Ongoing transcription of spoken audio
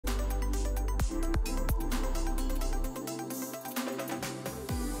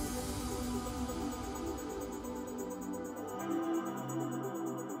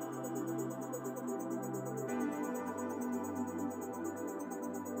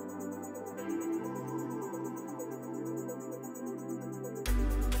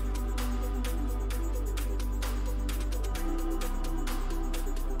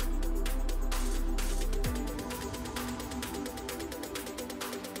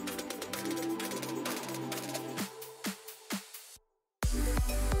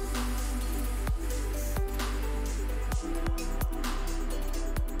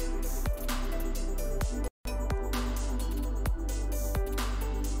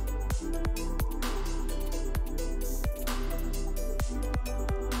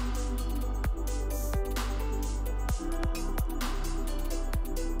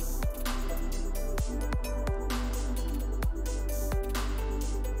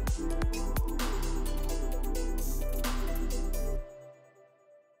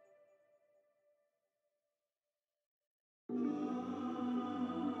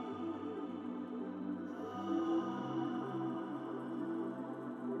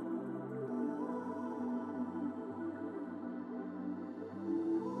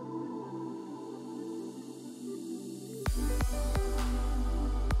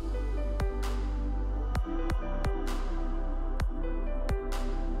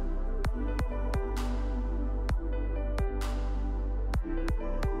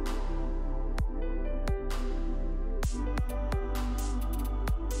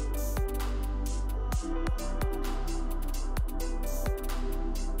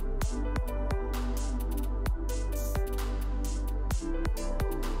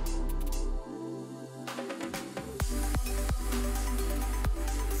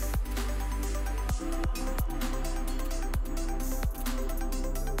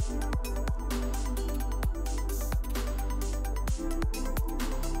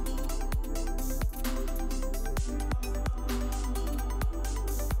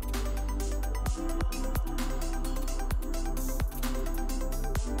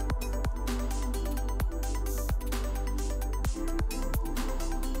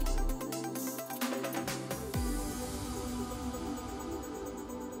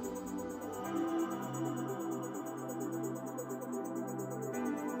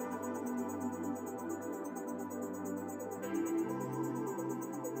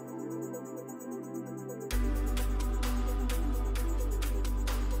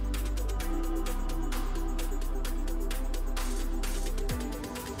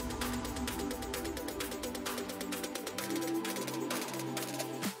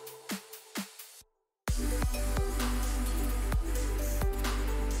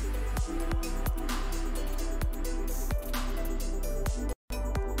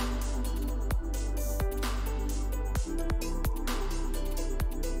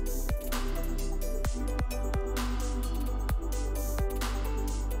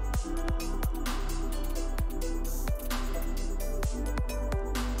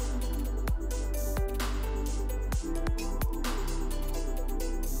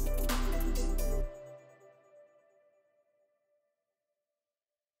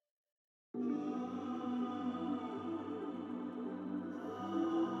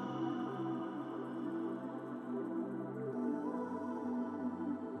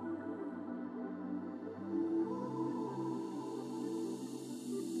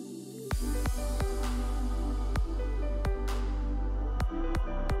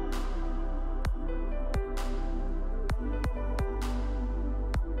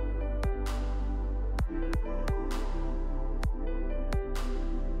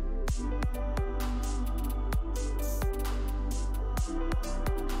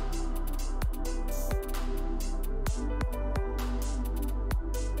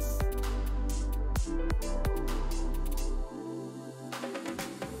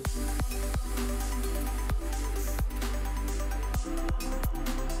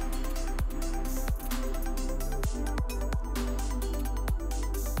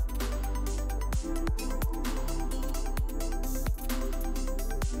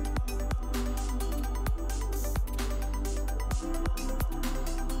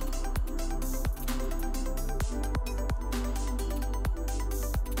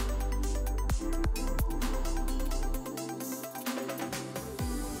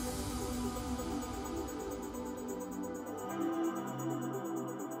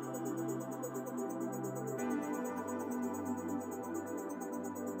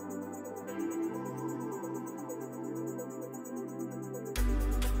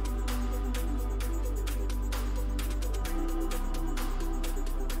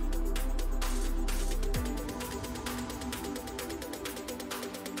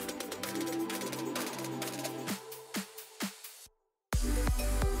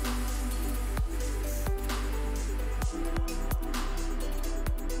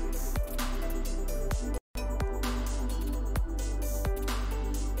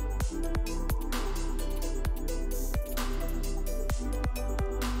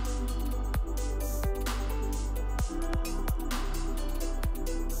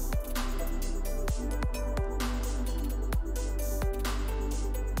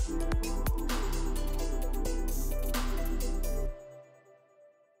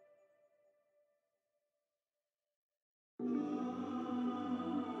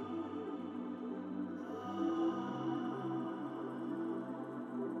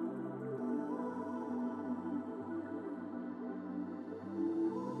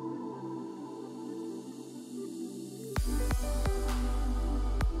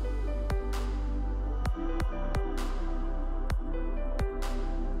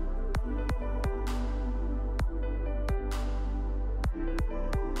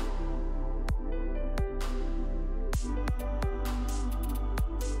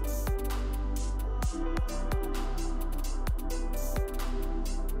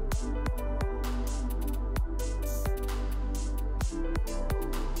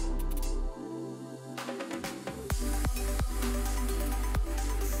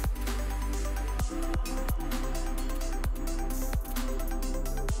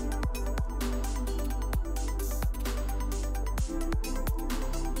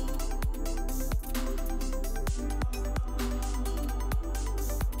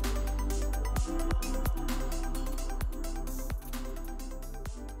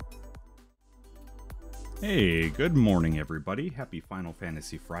Hey, good morning, everybody. Happy Final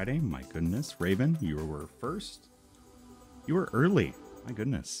Fantasy Friday. My goodness, Raven, you were first. You were early. My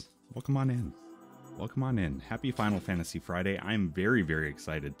goodness. Welcome on in. Welcome on in. Happy Final Fantasy Friday. I'm very, very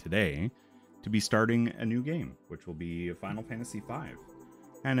excited today to be starting a new game, which will be Final Fantasy V.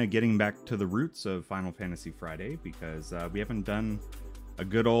 Kind of getting back to the roots of Final Fantasy Friday because we haven't done a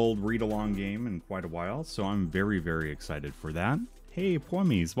good old read-along game in quite a while, so I'm very, very excited for that. Hey,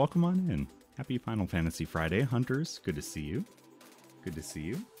 Poemies, welcome on in. Happy Final Fantasy Friday. Hunters, good to see you. Good to see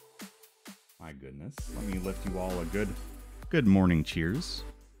you. My goodness. Let me lift you all a good morning cheers.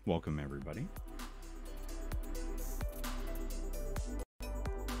 Welcome, everybody.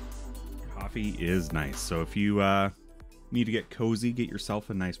 Coffee is nice. So if you need to get cozy, get yourself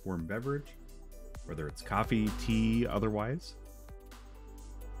a nice warm beverage, whether it's coffee, tea, otherwise.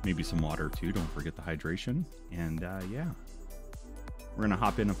 Maybe some water too. Don't forget the hydration. And yeah. We're going to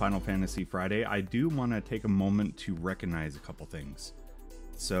hop into Final Fantasy Friday. I do want to take a moment to recognize a couple things.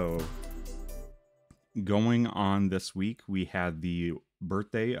 So, going on this week, we had the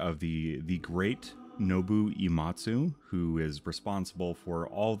birthday of the great Nobu Imatsu, who is responsible for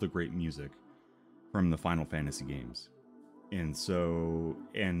all the great music from the Final Fantasy games. And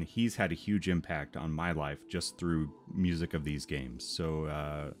he's had a huge impact on my life just through music of these games.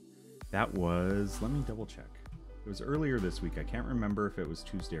 So, that was, let me double check. It was earlier this week. I can't remember if it was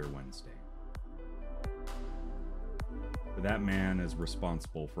Tuesday or Wednesday. But that man is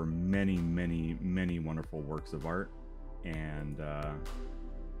responsible for many, many, many wonderful works of art. And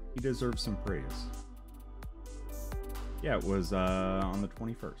he deserves some praise. Yeah, it was on the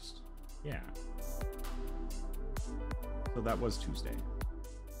 21st. Yeah. So that was Tuesday.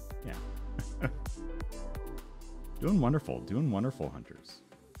 Yeah. Doing wonderful, Hunters.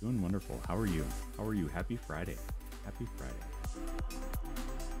 Doing wonderful. How are you? How are you? Happy Friday. Happy Friday.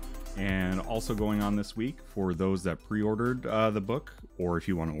 And also going on this week, for those that pre-ordered the book, or if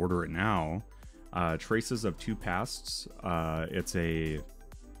you want to order it now, Traces of Two Pasts. It's a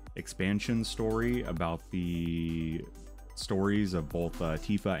expansion story about the stories of both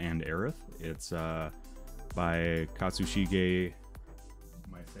Tifa and Aerith. It's by Katsushige,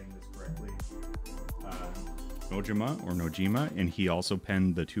 am I saying this correctly? Nojima, and he also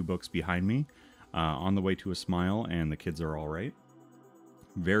penned the two books behind me, On the Way to a Smile and The Kids Are Alright.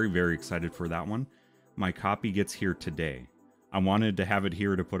 Very, very excited for that one. My copy gets here today. I wanted to have it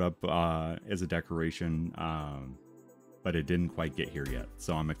here to put up as a decoration, but it didn't quite get here yet.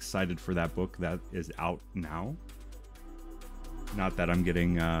 So I'm excited for that book that is out now. Not that I'm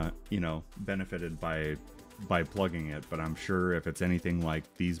getting, benefited by plugging it, but I'm sure if it's anything like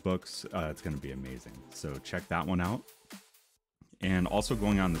these books, it's going to be amazing. So check that one out. And also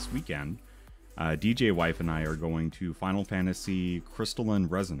going on this weekend, DJ Wife and I are going to Final Fantasy Crystalline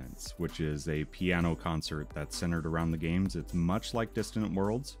Resonance, which is a piano concert that's centered around the games. It's much like Distant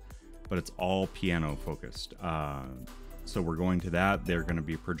Worlds, but it's all piano focused. So we're going to that. They're going to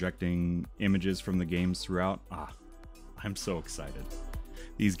be projecting images from the games throughout. I'm so excited.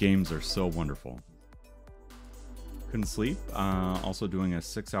 These games are so wonderful. Couldn't sleep. Also doing a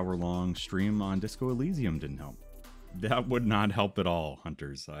 6-hour-long stream on Disco Elysium didn't help. That would not help at all,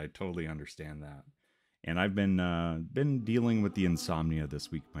 Hunters. I totally understand that. And I've been dealing with the insomnia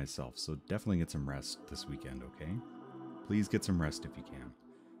this week myself, so definitely get some rest this weekend, okay? Please get some rest if you can.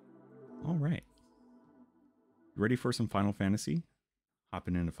 All right. Ready for some Final Fantasy?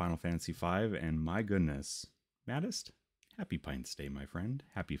 Hopping into Final Fantasy V, and my goodness, Maddest, happy Pints Day, my friend.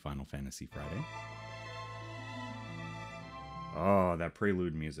 Happy Final Fantasy Friday. Oh, that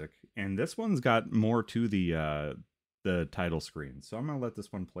prelude music. And this one's got more to the title screen. So I'm going to let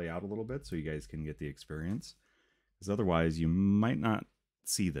this one play out a little bit so you guys can get the experience. Because otherwise you might not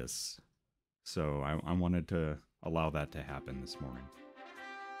see this. So I wanted to allow that to happen this morning.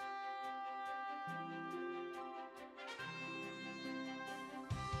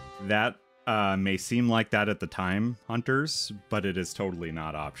 That may seem like that at the time, Hunters, but it is totally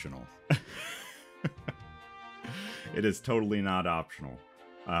not optional. It is totally not optional.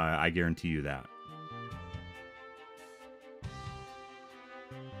 I guarantee you that.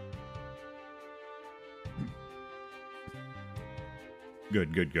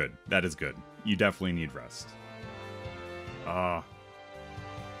 Good, good, good. That is good. You definitely need rest. But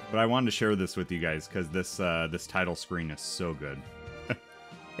I wanted to share this with you guys because this title screen is so good.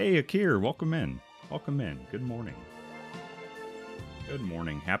 Hey, Akir, welcome in. Welcome in. Good morning. Good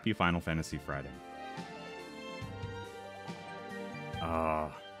morning. Happy Final Fantasy Friday.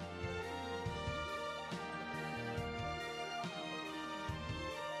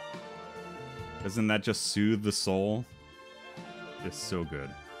 Doesn't that just soothe the soul? It's so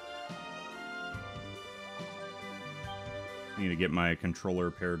good. Need to get my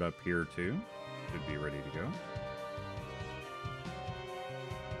controller paired up here too. Should be ready to go.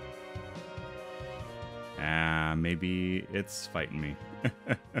 Maybe it's fighting me.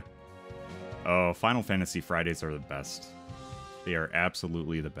 Oh, Final Fantasy Fridays are the best. They are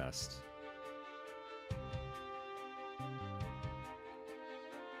absolutely the best.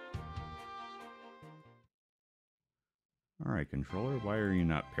 Alright, controller, why are you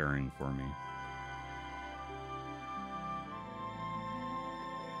not pairing for me?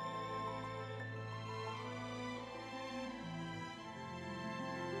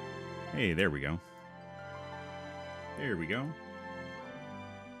 Hey, there we go. There we go.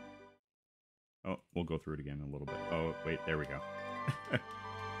 Oh, we'll go through it again a little bit. Oh, wait, there we go.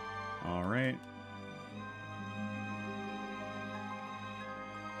 All right.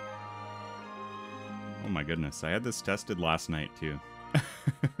 Oh my goodness, I had this tested last night too.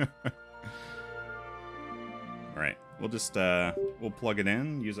 All right, we'll just, we'll plug it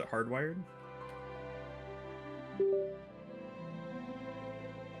in, use it hardwired.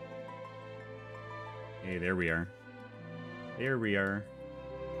 Hey, there we are. There we are.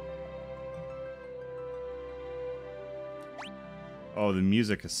 Oh, the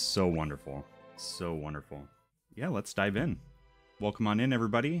music is so wonderful. So wonderful. Yeah, let's dive in. Welcome on in,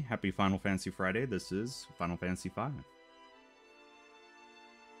 everybody. Happy Final Fantasy Friday. This is Final Fantasy V.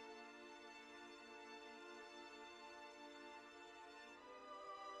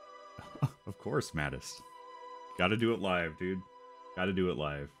 Of course, Mattis. Gotta do it live, dude. Gotta do it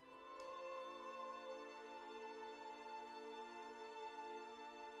live.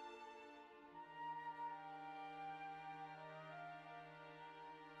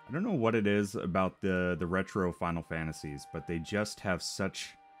 I don't know what it is about the retro Final Fantasies, but they just have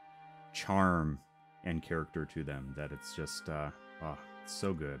such charm and character to them that it's just, oh, it's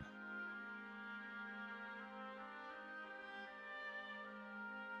so good.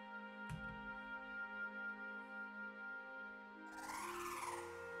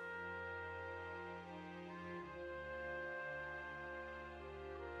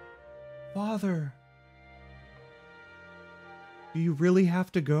 Father! Do you really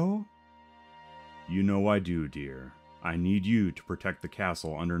have to go? You know I do, dear. I need you to protect the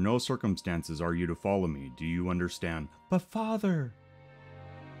castle. Under no circumstances are you to follow me. Do you understand? But father!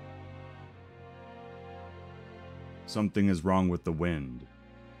 Something is wrong with the wind.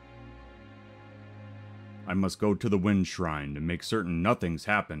 I must go to the wind shrine to make certain nothing's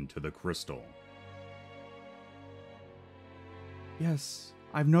happened to the crystal. Yes,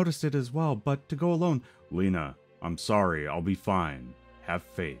 I've noticed it as well, but to go alone... Lena, I'm sorry, I'll be fine. Have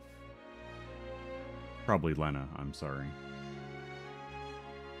faith. Probably Lena, I'm sorry.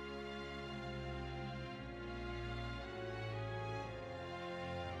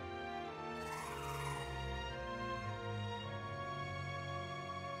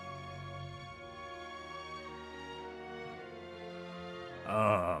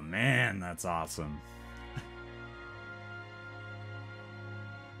 Oh man, that's awesome.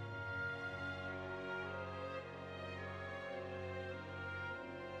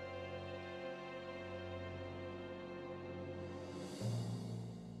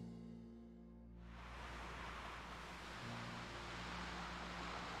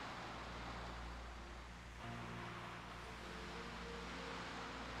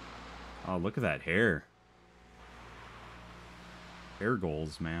 Oh, look at that hair. Hair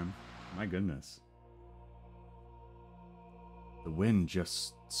goals, man. My goodness. The wind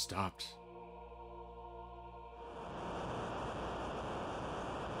just stopped.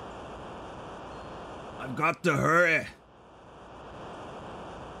 I've got to hurry.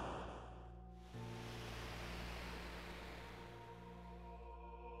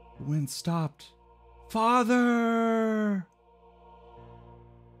 The wind stopped. Father!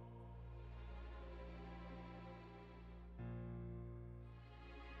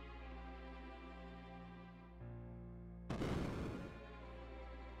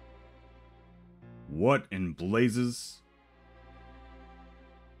 What in blazes?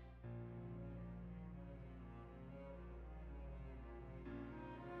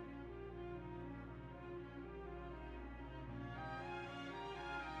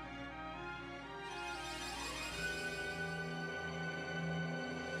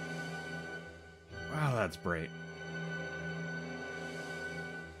 Wow, that's bright.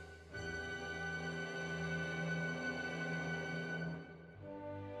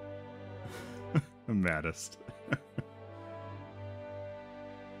 The maddest.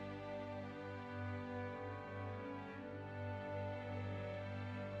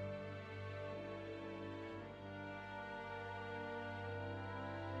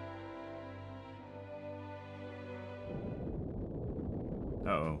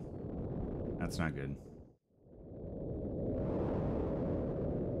 Uh-oh. That's not good.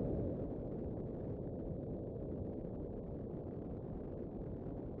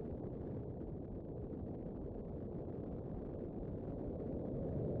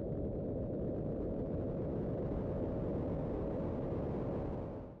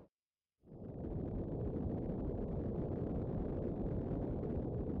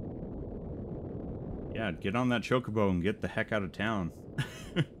 Yeah, get on that chocobo and get the heck out of town.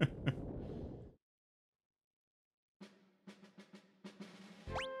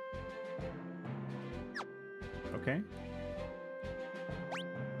 Okay.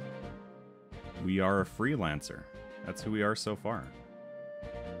 We are a freelancer. That's who we are so far.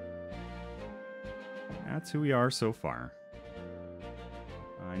 That's who we are so far.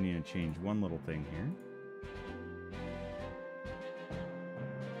 I need to change one little thing here.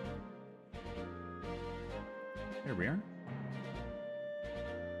 There we are.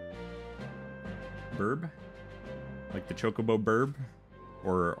 Burb? Like the chocobo burb?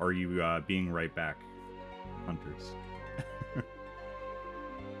 Or are you being right back, hunters?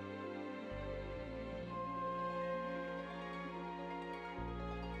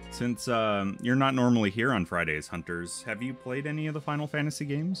 Since you're not normally here on Fridays, hunters, have you played any of the Final Fantasy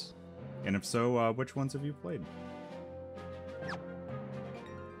games? And if so, which ones have you played?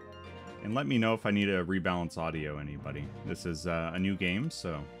 And let me know if I need to rebalance audio, anybody. This is a new game,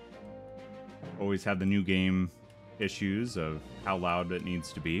 so always have the new game issues of how loud it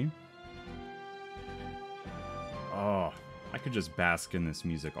needs to be. Oh, I could just bask in this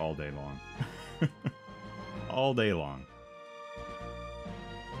music all day long. All day long.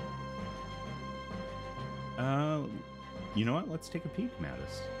 You know what? Let's take a peek,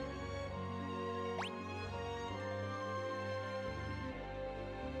 Mattis.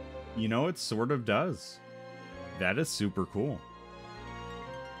 You know, it sort of does. That is super cool.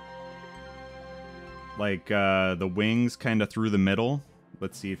 Like, the wings kind of through the middle.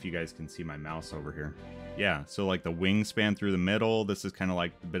 Let's see if you guys can see my mouse over here. Yeah, so like the wings span through the middle. This is kind of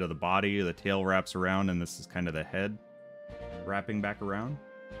like a bit of the body. The tail wraps around, and this is kind of the head wrapping back around.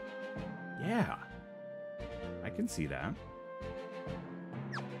 Yeah. I can see that.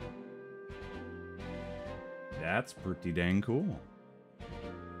 That's pretty dang cool.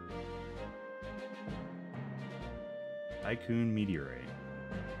 Tycoon Meteorite.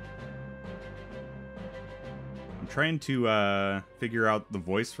 I'm trying to figure out the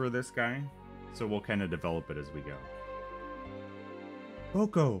voice for this guy, so we'll kind of develop it as we go.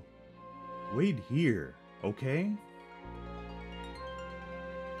 Coco, wait here, okay?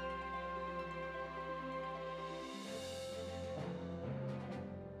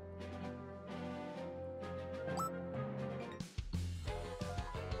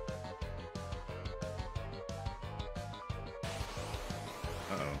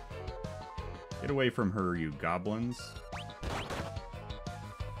 Get away from her, you goblins.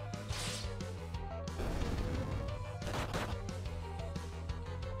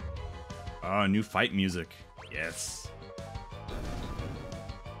 Oh, new fight music. Yes.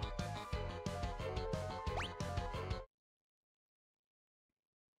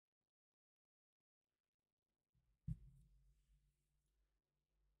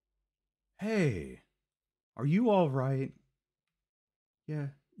 Hey, are you all right? Yeah,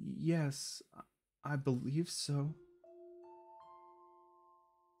 yes, I believe so.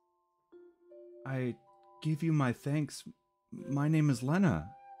 I give you my thanks. My name is Lena.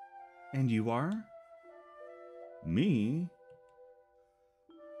 And you are? Me?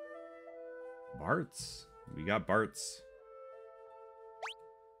 Bart's. We got Bart's.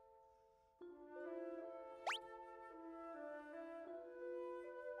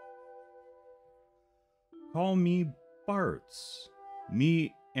 Call me Bart's.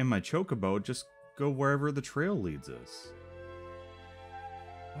 Me and my chocobo just go wherever the trail leads us.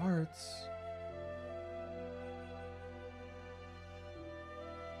 Bart's.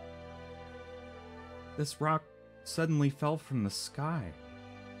 This rock suddenly fell from the sky.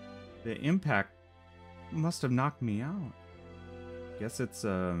 The impact must have knocked me out. Guess it's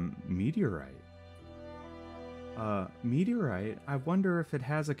a meteorite. Meteorite? I wonder if it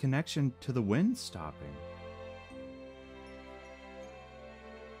has a connection to the wind stopping.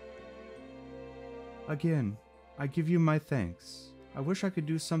 Again, I give you my thanks. I wish I could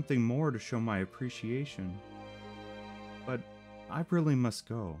do something more to show my appreciation. But I really must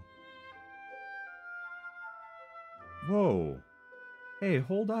go. Whoa. Hey,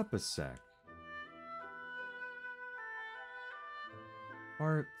 hold up a sec.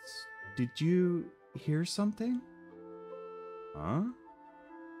 Bart's, did you hear something? Huh?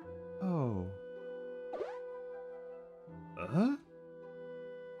 Oh.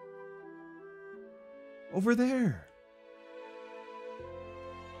 Over there.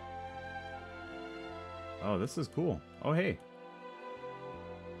 Oh, this is cool. Oh, hey.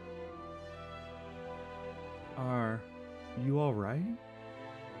 Are you all right?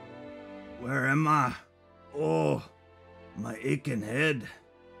 Where am I? Oh, my aching head.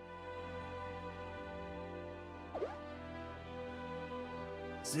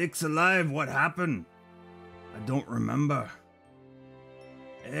 Sakes alive, what happened? I don't remember.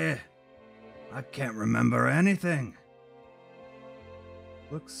 I can't remember anything.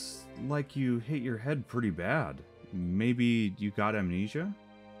 Looks like you hit your head pretty bad. Maybe you got amnesia?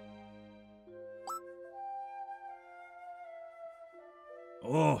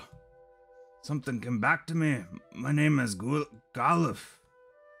 Oh, something came back to me. My name is Galuf.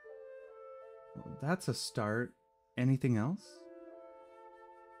 Well, that's a start. Anything else?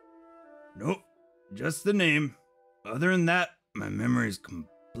 Nope, just the name. Other than that, my memory's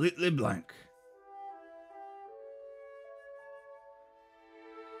completely blank.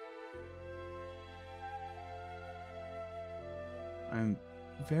 I'm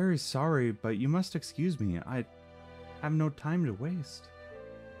very sorry, but you must excuse me. I have no time to waste.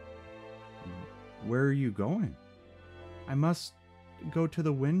 Where are you going? I must go to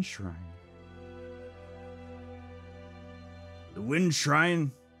the Wind Shrine. The Wind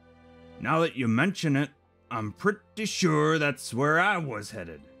Shrine? Now that you mention it, I'm pretty sure that's where I was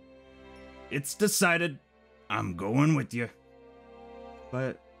headed. It's decided. I'm going with you.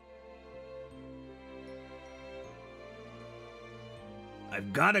 But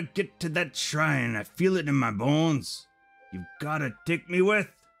I've gotta get to that shrine. I feel it in my bones. You've gotta take me with.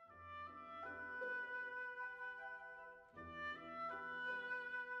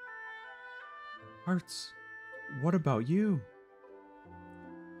 Hearts, what about you?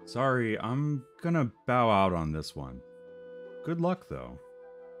 Sorry, I'm gonna bow out on this one. Good luck, though.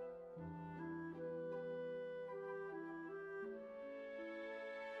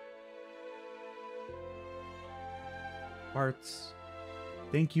 Hearts,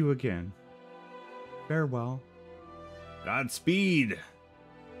 thank you again. Farewell. Godspeed.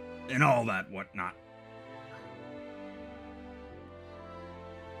 And all that whatnot.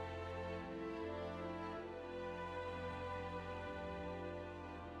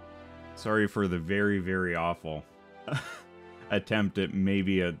 Sorry for the very, very awful attempt at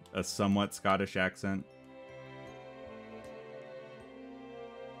maybe a somewhat Scottish accent.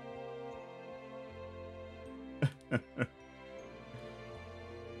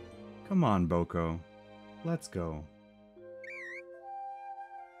 Come on, Boko. Let's go.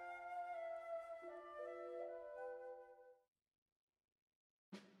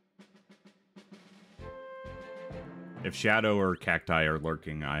 If Shadow or Cacti are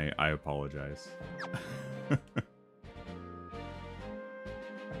lurking, I apologize.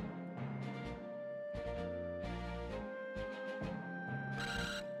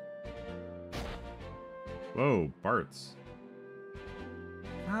 Whoa, Bart's.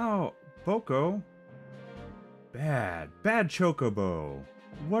 Ow, Boko. Bad Chocobo.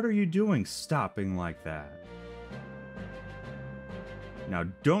 What are you doing stopping like that? Now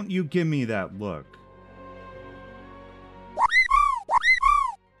don't you give me that look.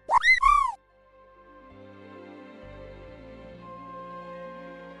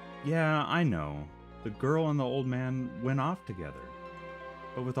 Yeah, I know. The girl and the old man went off together.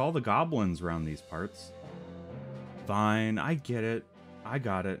 But with all the goblins around these parts... Fine, I get it. I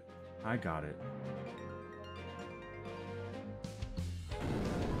got it.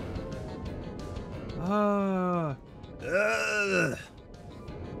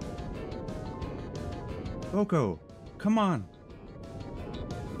 Boko, come on.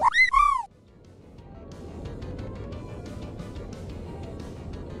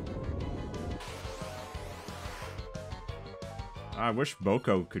 I wish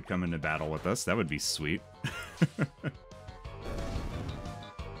Boko could come into battle with us. That would be sweet.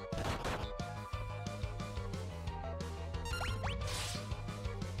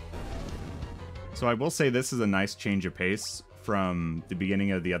 So I will say this is a nice change of pace from the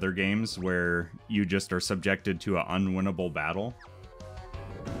beginning of the other games where you just are subjected to an unwinnable battle.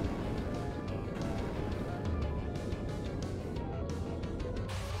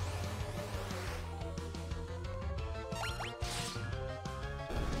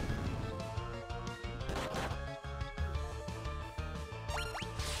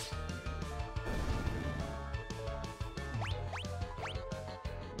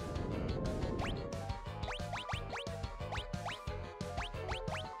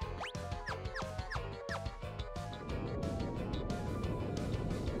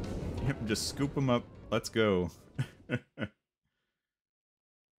 Just scoop them up. Let's go.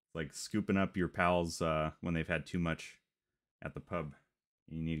 Like like scooping up your pals when they've had too much at the pub.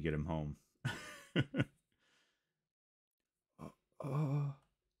 You need to get them home.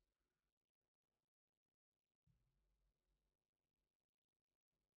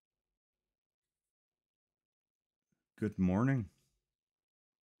 Good morning.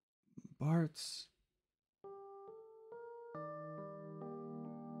 Bart's.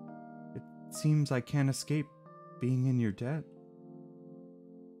 It seems I can't escape being in your debt.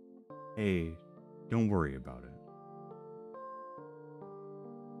 Hey, don't worry about it.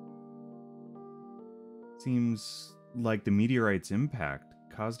 Seems like the meteorite's impact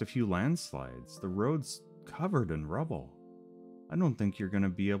caused a few landslides. The road's covered in rubble. I don't think you're gonna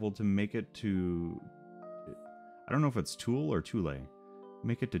be able to make it to... I don't know if it's Tule or Tule.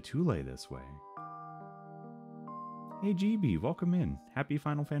 Make it to Tule this way. Hey GB, welcome in. Happy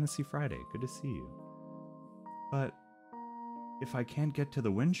Final Fantasy Friday. Good to see you. But if I can't get to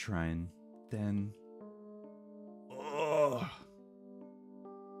the Wind Shrine, then... Oh.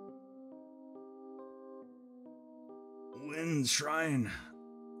 Wind Shrine.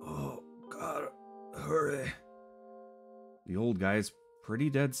 Oh, God. Hurry. The old guy's pretty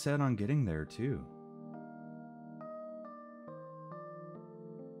dead set on getting there, too.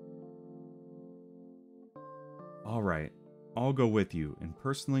 Alright, I'll go with you and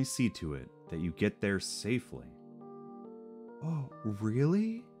personally see to it that you get there safely. Oh,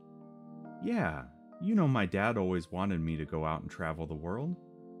 really? Yeah, you know my dad always wanted me to go out and travel the world,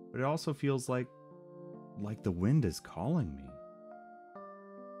 but it also feels like the wind is calling me.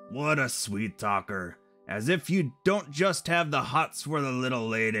 What a sweet talker. As if you don't just have the hots for the little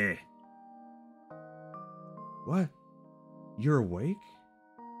lady. What? You're awake?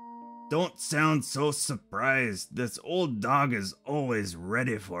 Don't sound so surprised. This old dog is always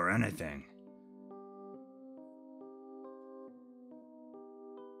ready for anything.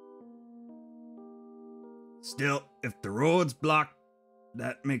 Still, if the road's blocked,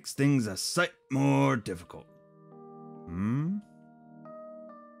 that makes things a sight more difficult. Hmm?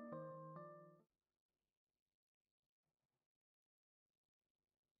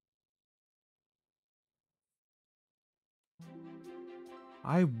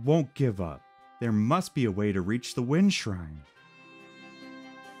 I won't give up. There must be a way to reach the Wind Shrine.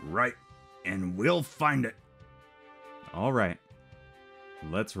 Right, and we'll find it. All right,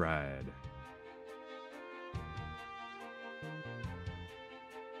 let's ride.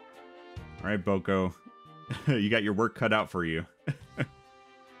 All right, Boko, you got your work cut out for you.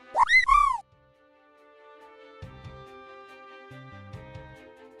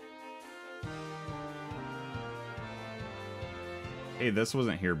 Hey, this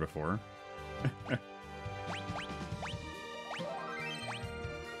wasn't here before.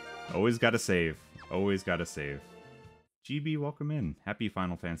 Always gotta save. Always gotta save. GB, welcome in. Happy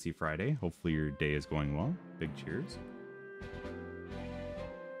Final Fantasy Friday. Hopefully your day is going well. Big cheers.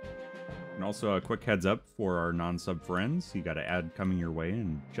 And also a quick heads up for our non-sub friends. You got an ad coming your way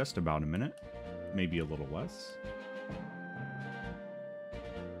in just about a minute. Maybe a little less.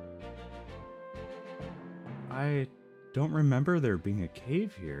 I don't remember there being a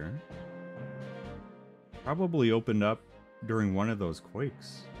cave here. Probably opened up during one of those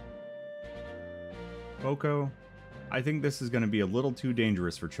quakes. Boko, I think this is going to be a little too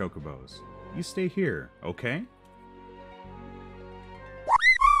dangerous for chocobos. You stay here, okay?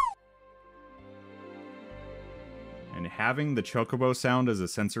 And having the chocobo sound as a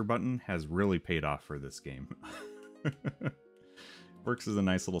sensor button has really paid off for this game. Works as a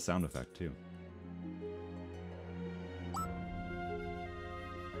nice little sound effect too.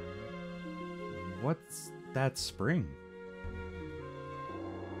 What's that spring?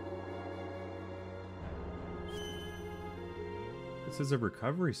 This is a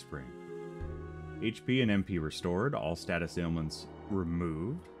recovery spring. HP and MP restored, all status ailments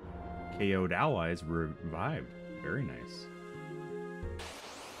removed, KO'd allies revived. Very nice.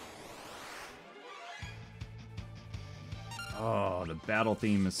 Oh, the battle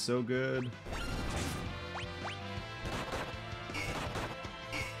theme is so good.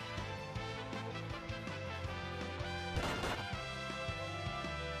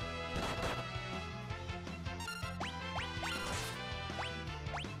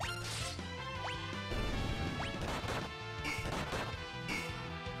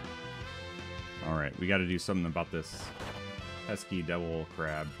 Alright, we gotta do something about this pesky devil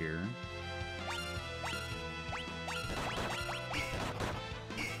crab here.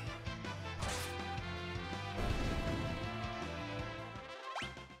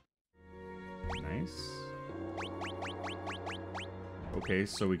 Nice. Okay,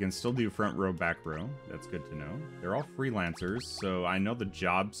 so we can still do front row, back row. That's good to know. They're all freelancers, so I know the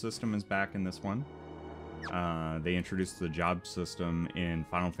job system is back in this one. They introduced the job system in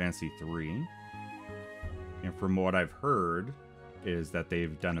Final Fantasy III. And from what I've heard, is that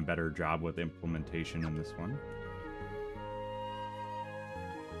they've done a better job with implementation in this one.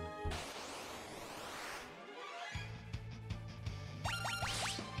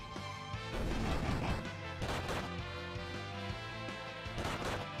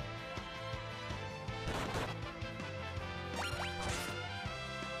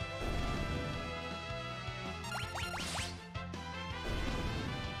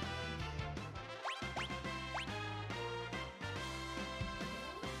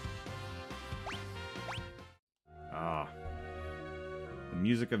 The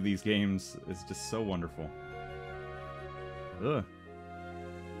music of these games is just so wonderful. Ugh.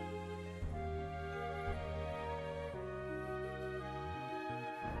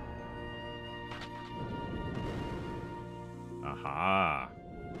 Aha.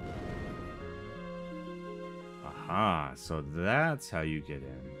 Aha, so that's how you get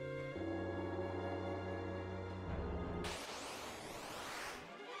in.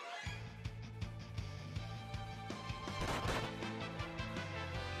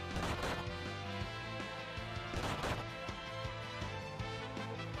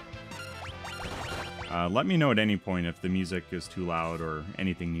 Let me know at any point if the music is too loud or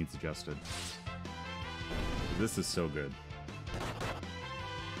anything needs adjusted. This is so good.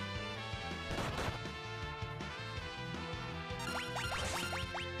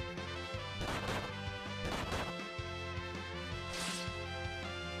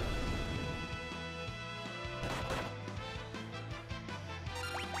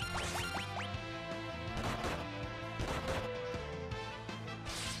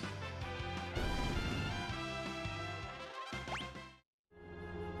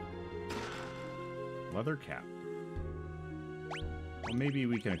 Leather cap. Well, maybe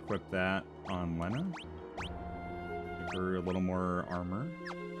we can equip that on Lena. Give her a little more armor.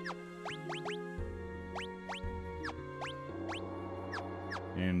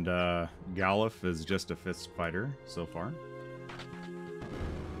 And Galuf is just a fist fighter so far.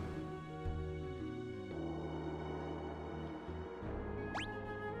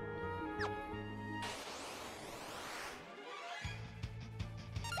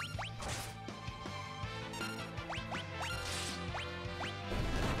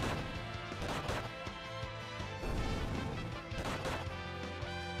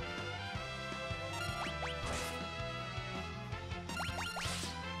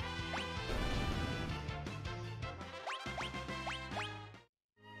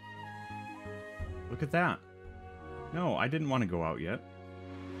 Look at that. No, I didn't want to go out yet.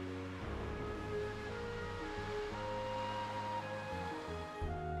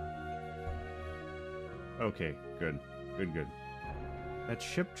 Okay, good. Good. That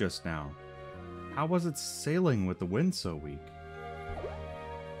ship just now. How was it sailing with the wind so weak?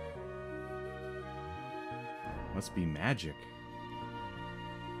 Must be magic.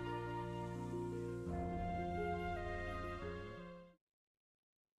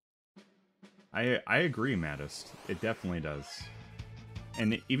 I agree, Maddest. It definitely does.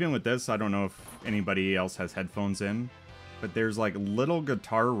 And even with this, I don't know if anybody else has headphones in, but there's like little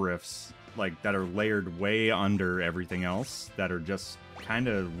guitar riffs like that are layered way under everything else that are just kind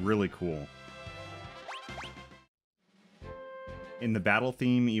of really cool. In the battle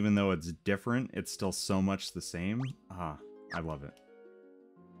theme, even though it's different, it's still so much the same. Ah, I love it.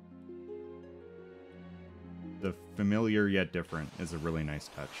 The familiar yet different is a really nice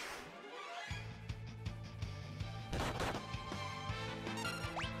touch.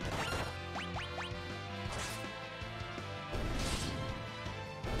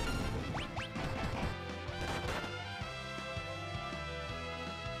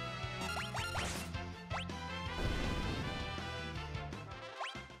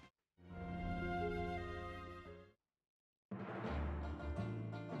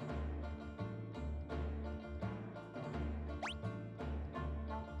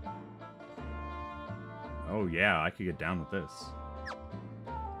 Oh yeah, I could get down with this.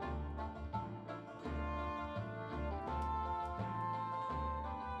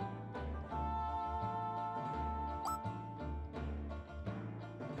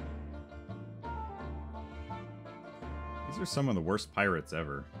 These are some of the worst pirates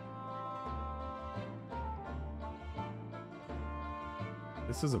ever.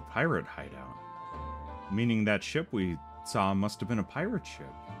 This is a pirate hideout. Meaning that ship we saw must have been a pirate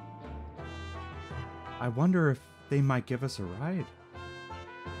ship. I wonder if they might give us a ride.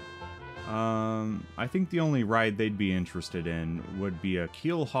 I think the only ride they'd be interested in would be a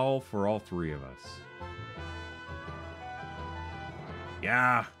keel haul for all three of us.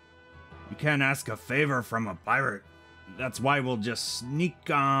 Yeah, you can't ask a favor from a pirate. That's why we'll just sneak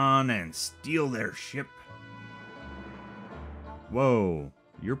on and steal their ship. Whoa,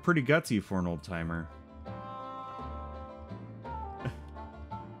 you're pretty gutsy for an old timer.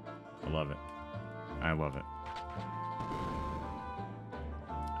 I love it. I love it.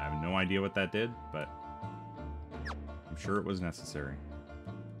 I have no idea what that did, but I'm sure it was necessary.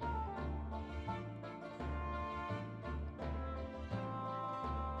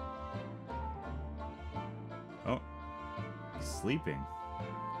 Oh, he's sleeping.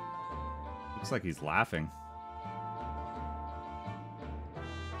 Looks like he's laughing.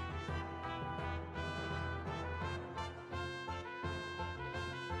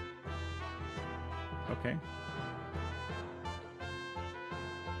 Okay.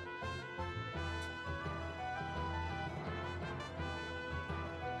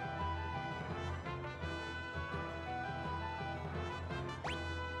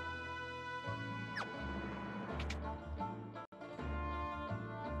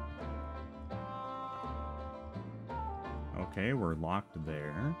 Okay, we're locked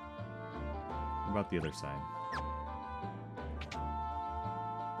there. What about the other side?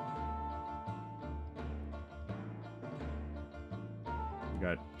 We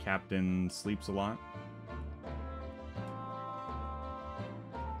got Captain sleeps a lot.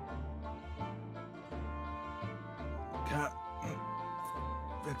 Cap,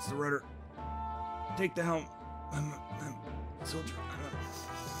 fix the rudder. Take the helm. I'm a soldier.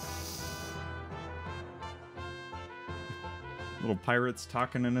 Little pirate's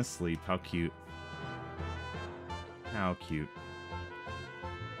talking in his sleep. How cute. How cute.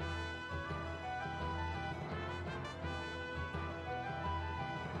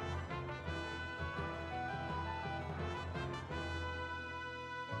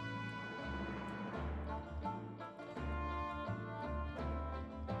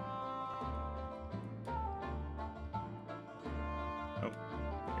 Oh,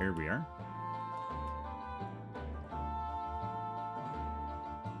 here we are.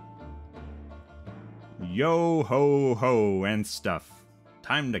 Yo ho ho and stuff.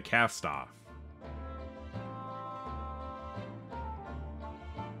 Time to cast off.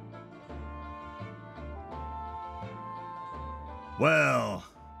 Well,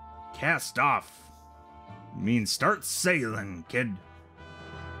 cast off means start sailing, kid.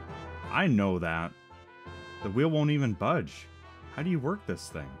 I know that. The wheel won't even budge. How do you work this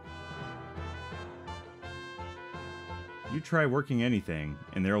thing? You try working anything,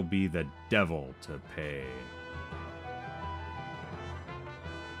 and there'll be the devil to pay.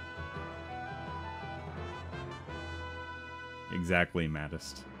 Exactly,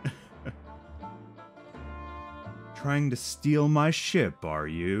 Maddest. Trying to steal my ship, are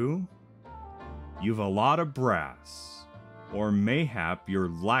you? You've a lot of brass, or mayhap you're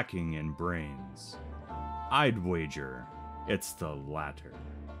lacking in brains. I'd wager it's the latter.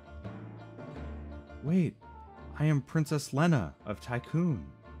 Wait. I am Princess Lena of Tycoon.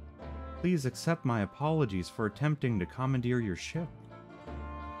 Please accept my apologies for attempting to commandeer your ship.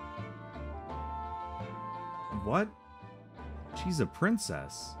 What? She's a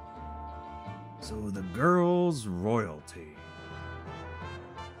princess. So the girl's royalty.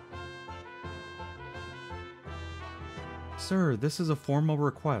 Sir, this is a formal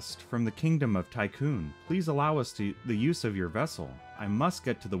request from the Kingdom of Tycoon. Please allow us the use of your vessel. I must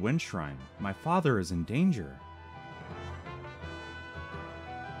get to the Wind Shrine. My father is in danger.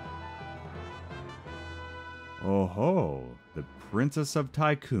 Oh ho, the Princess of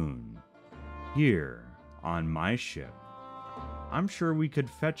Tycoon, here on my ship. I'm sure we could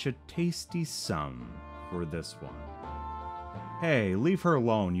fetch a tasty sum for this one. Hey, leave her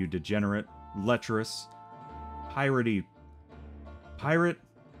alone, you degenerate, lecherous, pirate.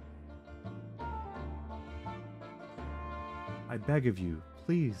 I beg of you,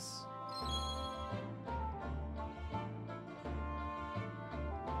 please.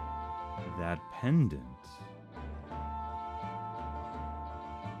 That pendant.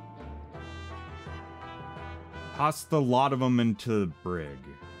 Toss the lot of them into the brig.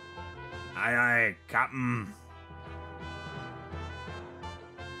 Aye, aye, Captain.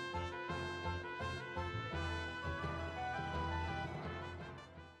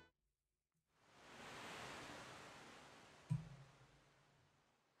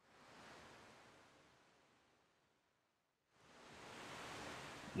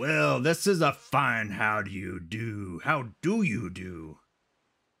 Well, this is a fine how do you do. How do you do?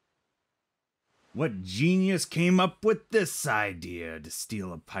 What genius came up with this idea to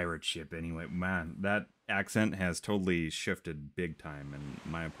steal a pirate ship anyway? Man, that accent has totally shifted big time,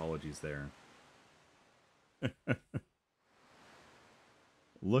 and my apologies there.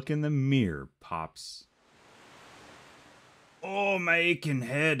 Look in the mirror, Pops. Oh, my aching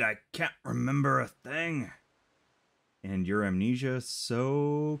head, I can't remember a thing. And your amnesia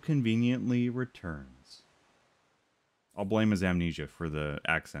so conveniently returns. I'll blame his amnesia for the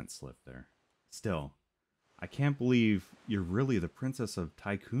accent slip there. Still, I can't believe you're really the Princess of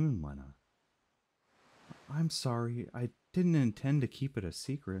Tycoon, Lena. I'm sorry, I didn't intend to keep it a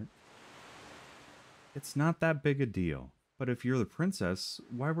secret. It's not that big a deal, but if you're the princess,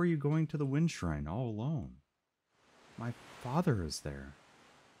 why were you going to the Wind Shrine all alone? My father is there.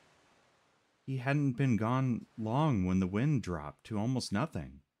 He hadn't been gone long when the wind dropped to almost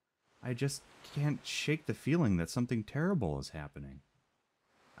nothing. I just can't shake the feeling that something terrible is happening.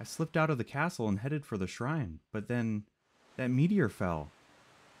 I slipped out of the castle and headed for the shrine, but then that meteor fell,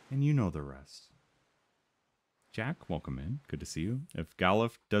 and you know the rest. Jack, welcome in. Good to see you. If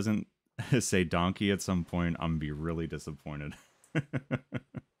Galuf doesn't say donkey at some point, I'm going to be really disappointed.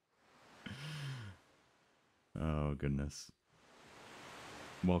 Oh, goodness.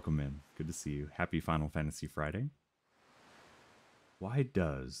 Welcome in. Good to see you. Happy Final Fantasy Friday. Why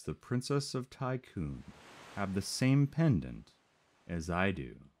does the Princess of Tycoon have the same pendant as I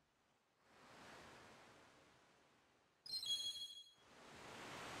do?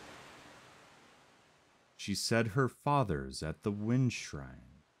 She said her father's at the Wind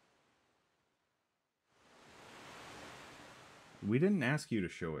Shrine. We didn't ask you to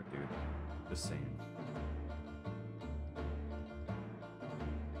show it, dude. Just saying.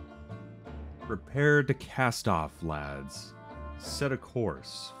 Prepare to cast off, lads. Set a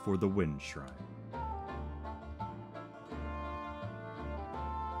course for the Wind Shrine.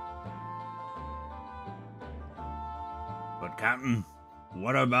 But Captain,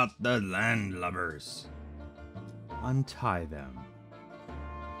 what about the landlubbers? Untie them.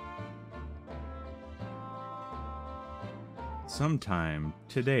 Sometime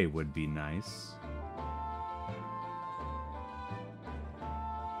today would be nice.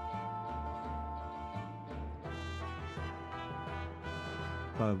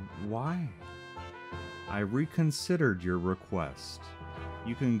 But why? I reconsidered your request.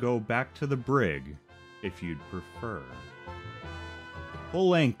 You can go back to the brig if you'd prefer.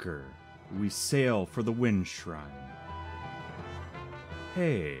 Full anchor, we sail for the Wind Shrine.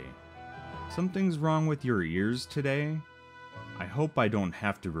 Hey, something's wrong with your ears today? I hope I don't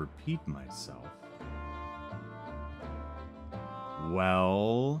have to repeat myself.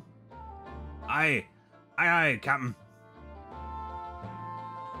 Well... Aye, Captain.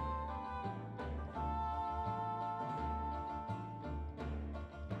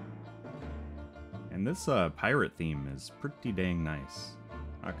 And this pirate theme is pretty dang nice.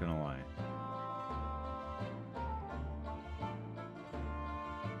 Not gonna lie.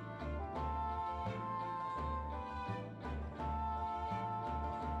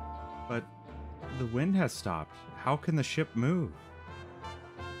 But the wind has stopped. How can the ship move?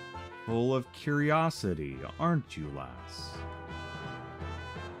 Full of curiosity, aren't you, lass?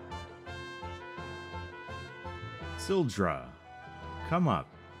 Sildra, come up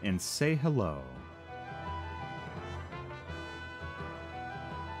and say hello.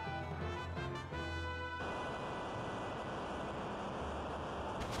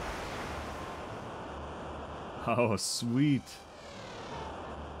 Oh, sweet.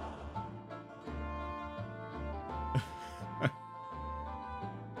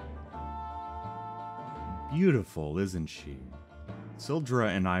 Beautiful, isn't she?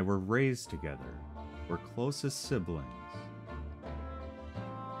 Sildra and I were raised together. We're close as siblings.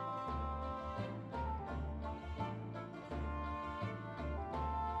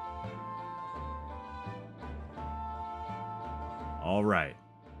 All right,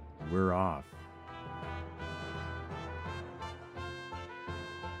 we're off.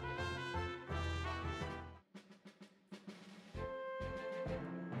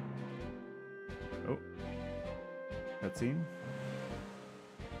 Oh, cutscene.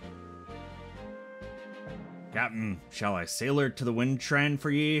 Captain, shall I sail her to the Wind Shrine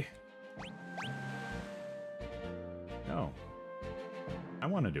for ye? No. I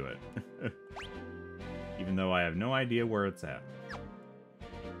want to do it. Even though I have no idea where it's at.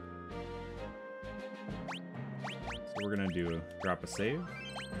 So we're going to drop a save.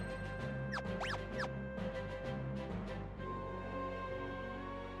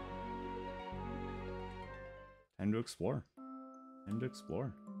 Time to explore. Time to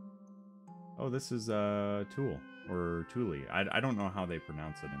explore. Oh, this is Tule, or Tule. I don't know how they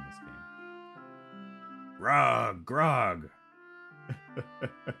pronounce it in this game. Grog, grog.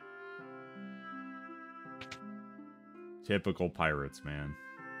 Typical pirates, man.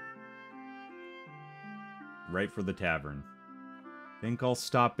 Right for the tavern. Think I'll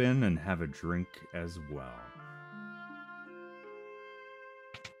stop in and have a drink as well.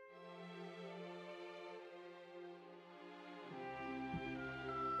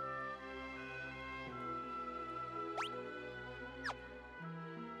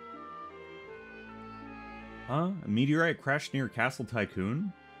 Huh? A meteorite crashed near Castle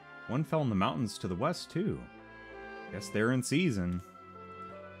Tycoon? One fell in the mountains to the west, too. Guess they're in season.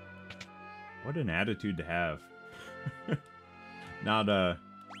 What an attitude to have. Not,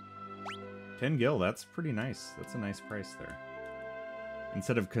 10 gil, that's pretty nice. That's a nice price there.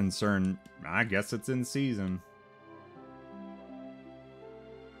 Instead of concern, I guess it's in season.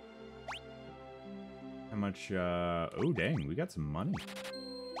 How much, oh dang, we got some money.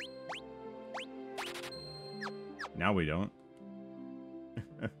 Now we don't.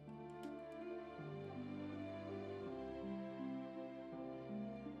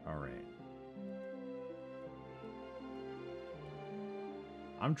 Alright.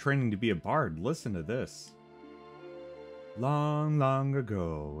 I'm training to be a bard. Listen to this. Long, long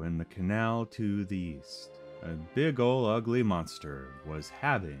ago, in the canal to the east, a big ol' ugly monster was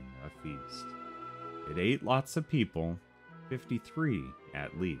having a feast. It ate lots of people, 53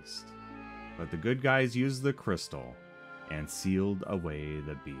 at least. But the good guys used the crystal and sealed away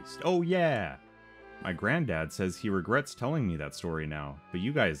the beast. Oh yeah! My granddad says he regrets telling me that story now, but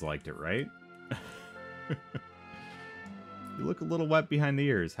you guys liked it, right? You look a little wet behind the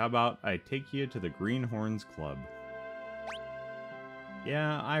ears. How about I take you to the Greenhorns Club?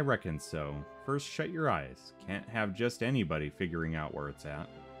 Yeah, I reckon so. First, shut your eyes. Can't have just anybody figuring out where it's at.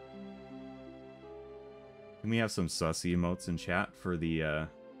 Can we have some sussy emotes in chat for the,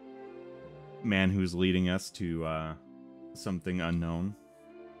 man who's leading us to, something unknown?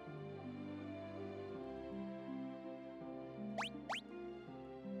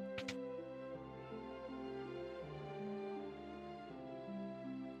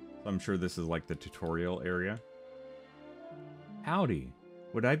 I'm sure this is like the tutorial area. Howdy.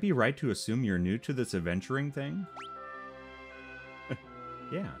 Would I be right to assume you're new to this adventuring thing?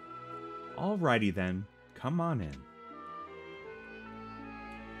 Yeah. Alrighty then. Come on in.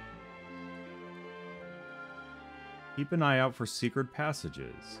 Keep an eye out for secret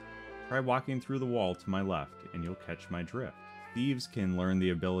passages. Try walking through the wall to my left, and you'll catch my drift. Thieves can learn the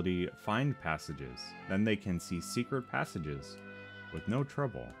ability Find Passages. Then they can see secret passages with no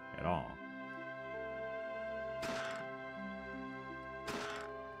trouble at all.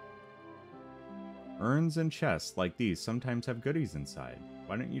 Urns and chests like these sometimes have goodies inside.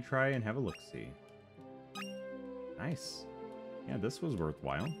 Why don't you try and have a look-see? Nice. Yeah, this was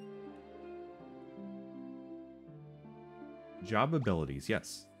worthwhile. Job abilities,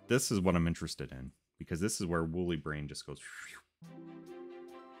 yes. This is what I'm interested in, because this is where Woolly Brain just goes...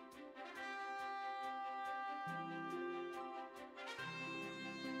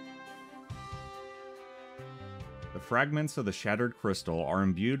 The fragments of the shattered crystal are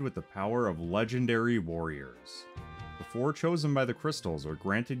imbued with the power of legendary warriors. The 4 chosen by the crystals are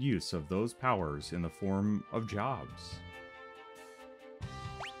granted use of those powers in the form of jobs.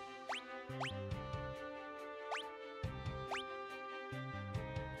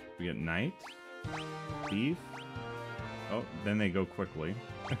 We get Knight, Thief. Oh, then they go quickly.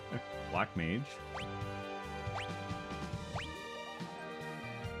 Black Mage.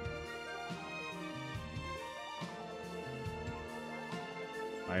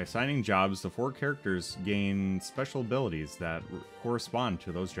 By assigning jobs, the 4 characters gain special abilities that correspond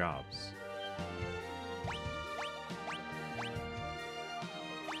to those jobs.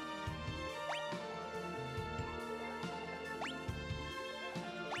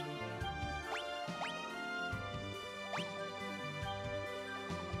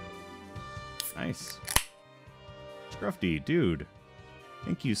 Nice. Scruffy, dude.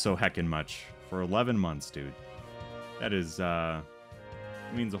 Thank you so heckin' much for 11 months, dude. That is,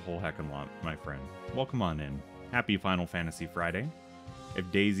 means a whole heckin' lot, my friend. Welcome on in. Happy Final Fantasy Friday. If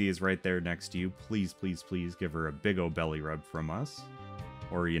Daisy is right there next to you, please, please, please give her a big ol' belly rub from us.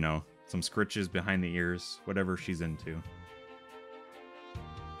 Or, you know, some scritches behind the ears, whatever she's into.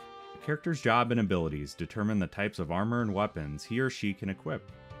 The character's job and abilities determine the types of armor and weapons he or she can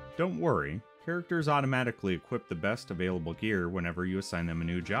equip. Don't worry, characters automatically equip the best available gear whenever you assign them a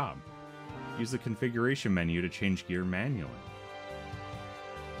new job. Use the configuration menu to change gear manually.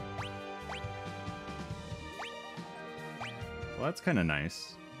 Well, that's kind of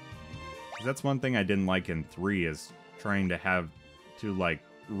nice. That's one thing I didn't like in 3 is trying to have to, like,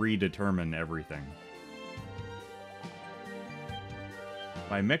 redetermine everything.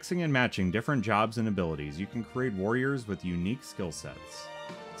 By mixing and matching different jobs and abilities, you can create warriors with unique skill sets,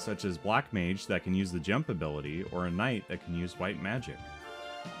 such as Black Mage that can use the jump ability, or a Knight that can use white magic.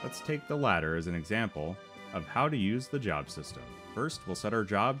 Let's take the latter as an example of how to use the job system. First, we'll set our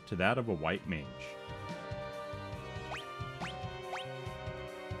job to that of a white mage.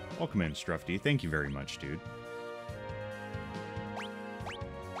 Welcome in, Strufty. Thank you very much, dude.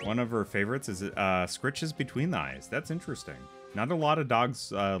 One of her favorites is scritches between the eyes. That's interesting. Not a lot of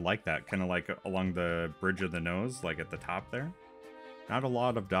dogs like that, kind of like along the bridge of the nose, like at the top there. Not a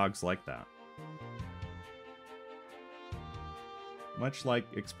lot of dogs like that. Much like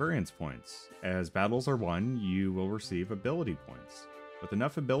experience points. As battles are won, you will receive ability points. With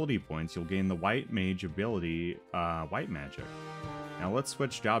enough ability points, you'll gain the white mage ability, white magic. Now let's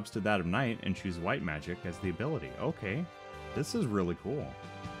switch jobs to that of knight and choose white magic as the ability. Okay, this is really cool.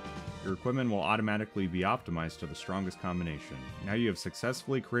 Your equipment will automatically be optimized to the strongest combination. Now you have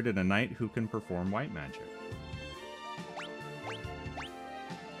successfully created a knight who can perform white magic.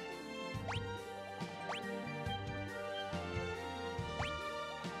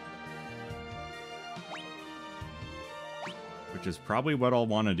 Which is probably what I'll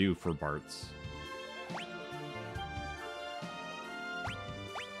want to do for Bart's.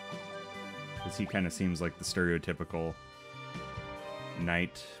 Because he kind of seems like the stereotypical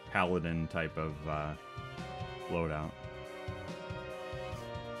knight paladin type of loadout.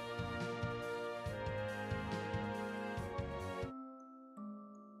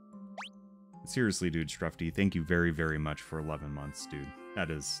 Seriously, dude, Strufty, thank you very, very much for 11 months, dude. That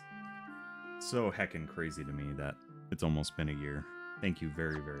is so heckin' crazy to me that it's almost been a year. Thank you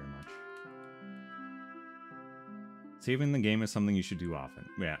very, very much. Saving the game is something you should do often.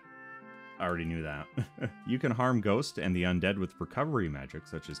 Yeah, I already knew that. You can harm ghosts and the undead with recovery magic,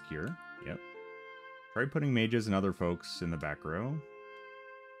 such as cure. Yep. Try putting mages and other folks in the back row.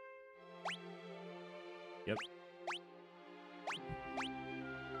 Yep.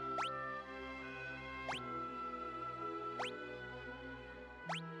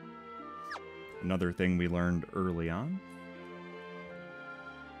 Another thing we learned early on.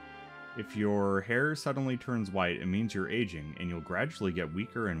 If your hair suddenly turns white, it means you're aging, and you'll gradually get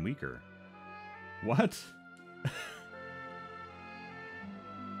weaker and weaker. What?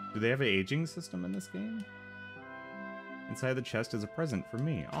 Do they have an aging system in this game? Inside the chest is a present for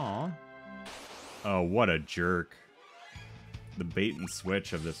me. Aw. Oh, what a jerk. The bait and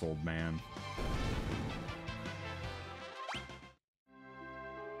switch of this old man.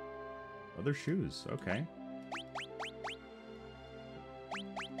 Other shoes, okay.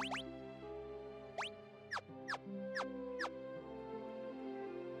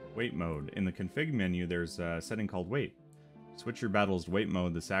 Wait mode. In the config menu, there's a setting called wait. Switch your battles to wait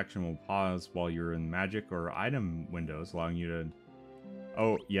mode. This action will pause while you're in magic or item windows, allowing you to...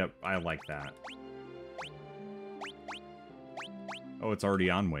 Oh, yep, I like that. Oh, it's already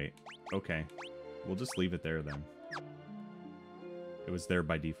on wait. Okay. We'll just leave it there then. It was there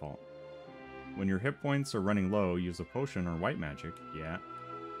by default. When your hit points are running low, use a potion or white magic. Yeah.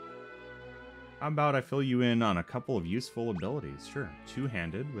 How about I fill you in on a couple of useful abilities? Sure.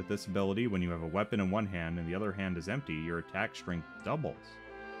 Two-handed. With this ability, when you have a weapon in one hand and the other hand is empty, your attack strength doubles.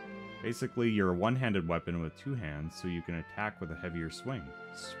 Basically, you're a one-handed weapon with two hands, so you can attack with a heavier swing.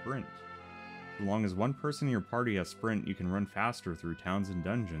 Sprint. As long as one person in your party has sprint, you can run faster through towns and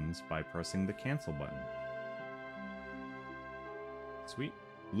dungeons by pressing the cancel button. Sweet.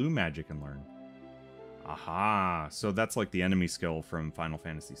 Blue magic and learn. Aha! So that's like the enemy skill from Final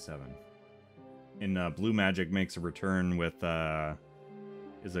Fantasy VII. In blue magic makes a return with,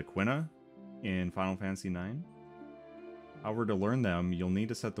 is it Quina in Final Fantasy IX? However, to learn them, you'll need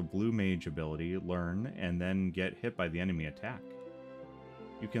to set the blue mage ability, learn, and then get hit by the enemy attack.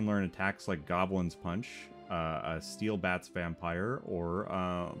 You can learn attacks like Goblin's Punch, a Steel Bat's Vampire, or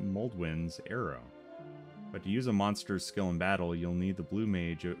Moldwind's Arrow. But to use a monster's skill in battle, you'll need the blue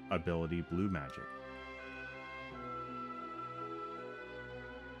mage ability, Blue Magic.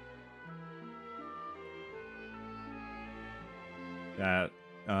 That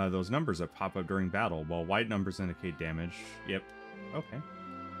those numbers that pop up during battle, while white numbers indicate damage. Yep. Okay.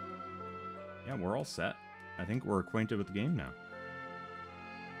 Yeah, we're all set. I think we're acquainted with the game now.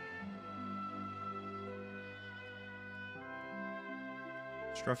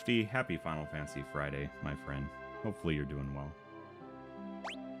 Strufty, happy Final Fantasy Friday, my friend. Hopefully you're doing well.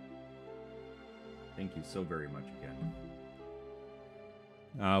 Thank you so very much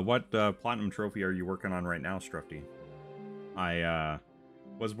again. What platinum trophy are you working on right now, Strufty? I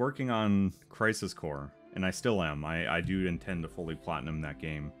was working on Crisis Core, and I still am. I do intend to fully platinum that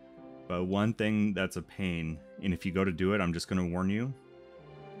game. But one thing that's a pain, and if you go to do it, I'm just going to warn you,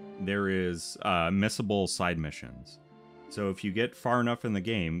 there is missable side missions. So if you get far enough in the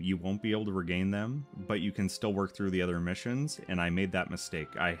game, you won't be able to regain them, but you can still work through the other missions, and I made that mistake.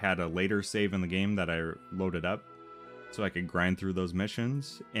 I had a later save in the game that I loaded up, so I could grind through those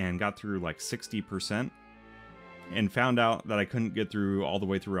missions, and got through like 60%, and found out that I couldn't get through all the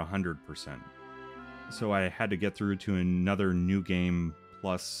way through 100%. So I had to get through to another new game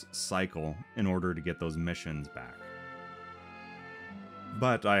plus cycle in order to get those missions back.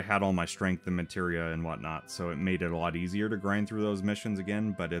 But I had all my strength and materia and whatnot, so it made it a lot easier to grind through those missions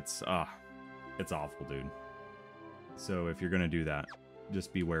again, but it's awful, dude. So if you're going to do that,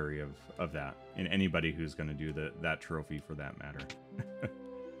 just be wary of that. And anybody who's going to do that trophy for that matter.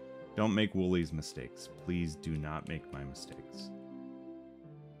 Don't make Wooly's mistakes. Please do not make my mistakes.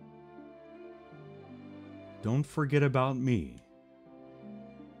 Don't forget about me.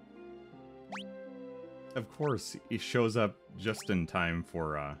 Of course, he shows up just in time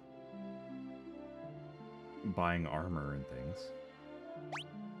for buying armor and things.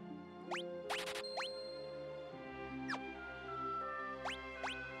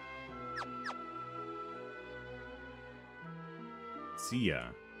 See ya.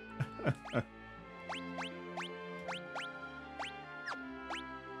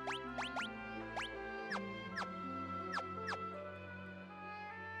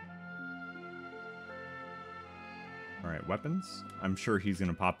 Alright, weapons? I'm sure he's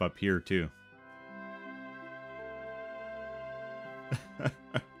gonna pop up here too.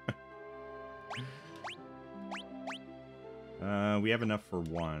 We have enough for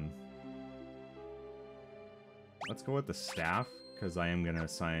one. Let's go with the staff, because I am gonna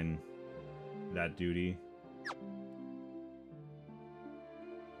assign that duty.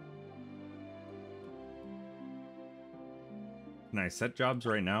 Can I set jobs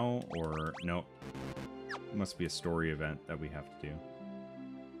right now, or no? It must be a story event that we have to do.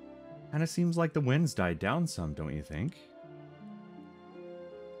 Kinda seems like the wind's died down some, don't you think?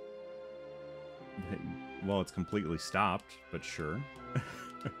 Well, it's completely stopped, but sure.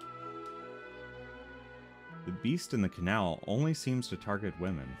 The beast in the canal only seems to target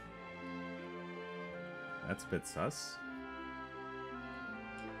women. That's a bit sus.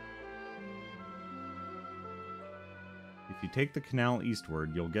 If you take the canal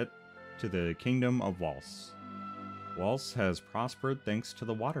eastward, you'll get to the kingdom of Waltz. Waltz has prospered thanks to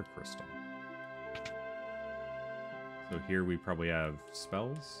the water crystal. So here we probably have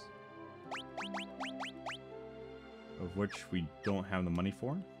spells, of which we don't have the money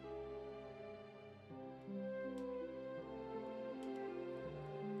for.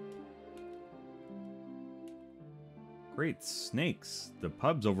 Great snakes! The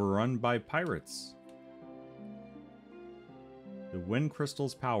pub's overrun by pirates. The wind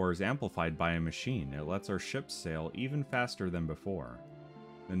crystal's power is amplified by a machine. It lets our ships sail even faster than before.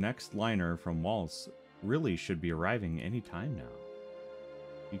 The next liner from Waltz really should be arriving any time now.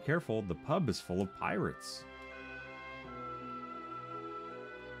 Be careful, the pub is full of pirates.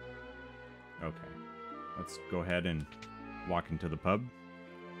 Okay, let's go ahead and walk into the pub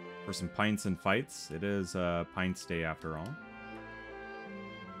for some pints and fights. It is a pints day after all.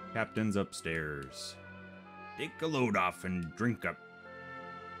 Captain's upstairs. Take a load off and drink up.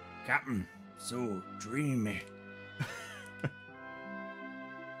 Captain, so dreamy.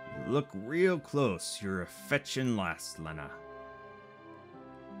 You look real close. You're a fetching lass, Lena.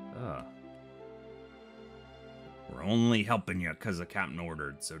 We're only helping you because the captain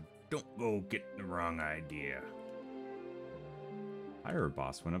ordered, so don't go getting the wrong idea. Pirate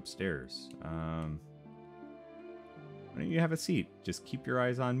boss went upstairs. Why don't you have a seat? Just keep your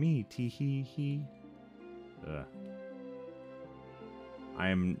eyes on me, tee-hee-hee. I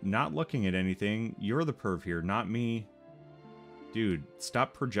am not looking at anything. You're the perv here, not me. Dude,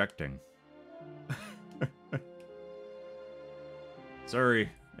 stop projecting. Sorry,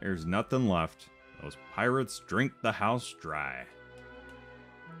 there's nothing left. Those pirates drink the house dry.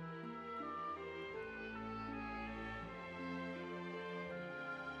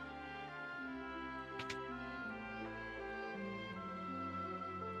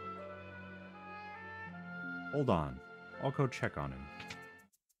 Hold on. I'll go check on him.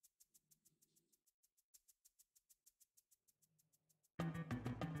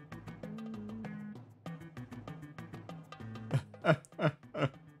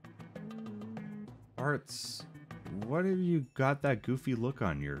 Arts, what have you got that goofy look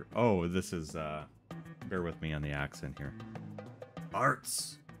on your... Oh, this is, bear with me on the accent here.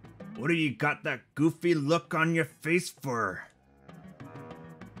 Arts, what do you got that goofy look on your face for?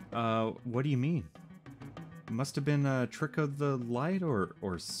 What do you mean? Must have been a trick of the light or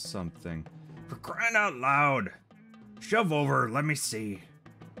something. For crying out loud! Shove over, let me see.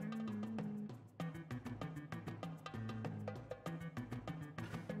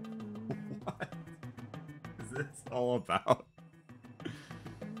 all about.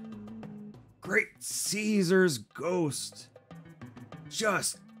 Great Caesar's ghost.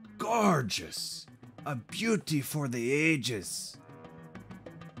 Just gorgeous. A beauty for the ages.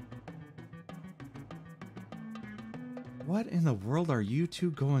 What in the world are you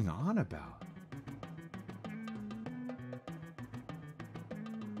two going on about?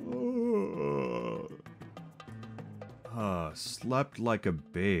 Slept like a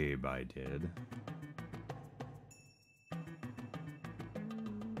babe, I did.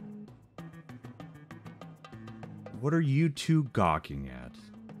 What are you two gawking at?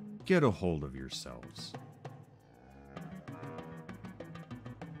 Get a hold of yourselves.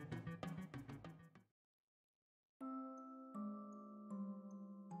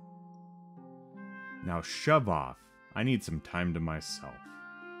 Now shove off. I need some time to myself.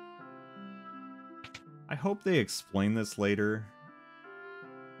 I hope they explain this later.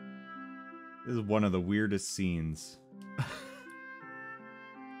 This is one of the weirdest scenes.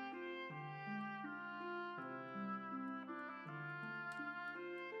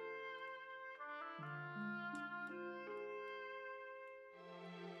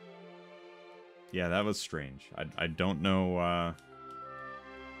 Yeah, that was strange. I don't know,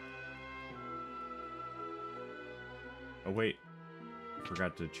 Oh wait, I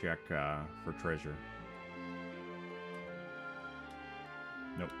forgot to check for treasure.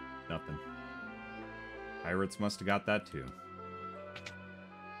 Nope, nothing. Pirates must have got that too.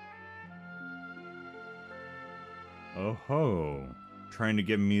 Oh ho, trying to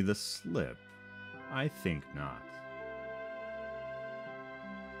give me the slip? I think not.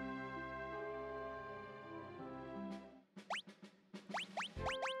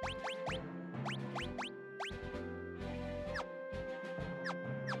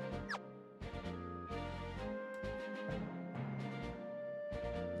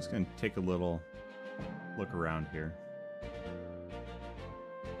 Just gonna take a little look around here.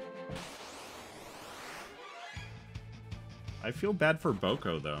 I feel bad for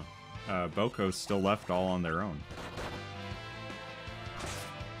Boko though. Boko's still left all on their own.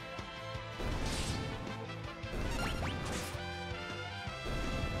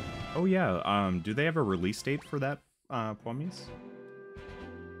 Oh yeah, do they have a release date for that, Pomies?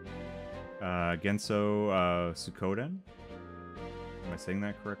 Genso Sukoden? Am I saying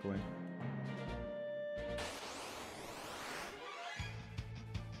that correctly?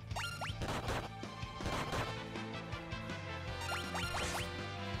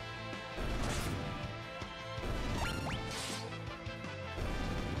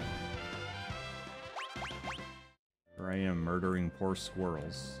 Here I am murdering poor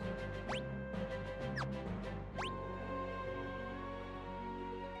squirrels.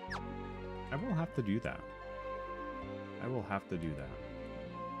 I will have to do that. I will have to do that.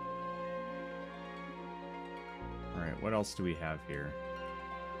 Alright, what else do we have here?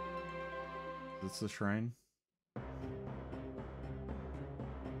 Is this the shrine?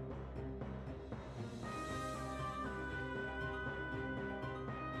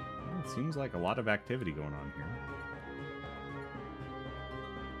 Well, it seems like a lot of activity going on here.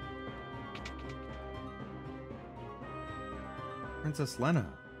 Princess Lena.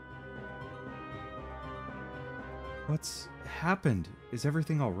 What's happened? Is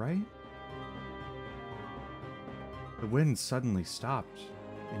everything alright? The wind suddenly stopped,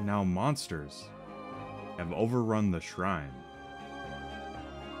 and now monsters have overrun the shrine.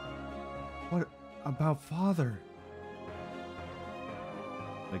 What about Father?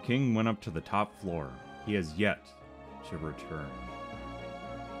 The king went up to the top floor. He has yet to return.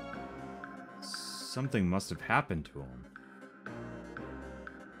 Something must have happened to him.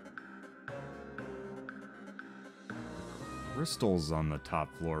 Crystals on the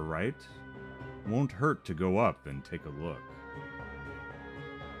top floor, right? Won't hurt to go up and take a look.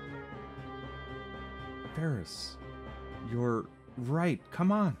 Ferris, you're right.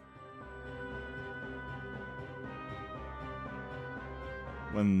 Come on.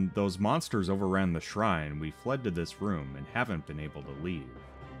 When those monsters overran the shrine, we fled to this room and haven't been able to leave.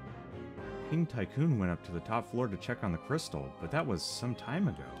 King Tycoon went up to the top floor to check on the crystal, but that was some time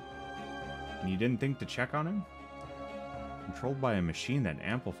ago. And you didn't think to check on him? Controlled by a machine that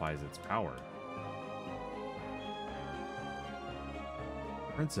amplifies its power.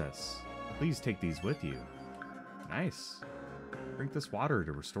 Princess, please take these with you. Nice. Drink this water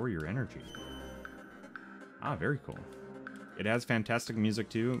to restore your energy. Ah, very cool. It has fantastic music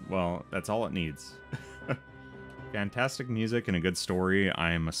too. Well, that's all it needs. Fantastic music and a good story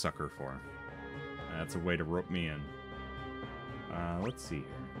I am a sucker for. That's a way to rope me in. Let's see here.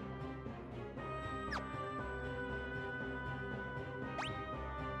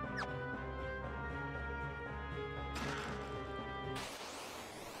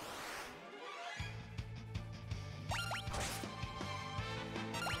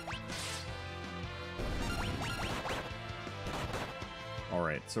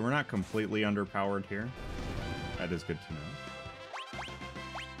 Alright, so we're not completely underpowered here. That is good to know.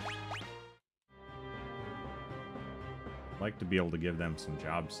 I'd like to be able to give them some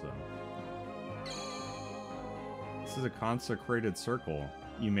jobs, though. This is a consecrated circle.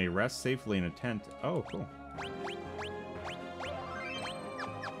 You may rest safely in a tent. Oh, cool.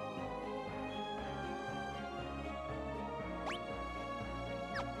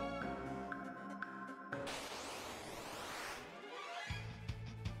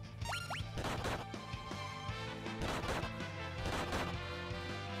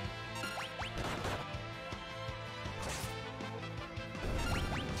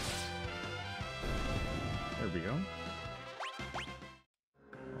 There we go.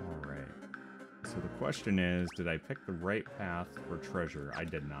 Alright. So the question is, did I pick the right path for treasure? I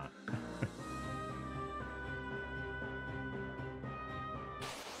did not.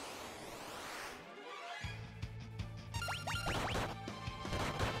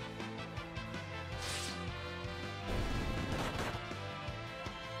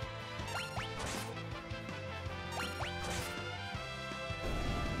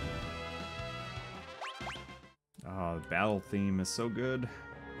 Oh, the battle theme is so good.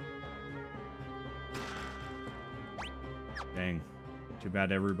 Dang. Too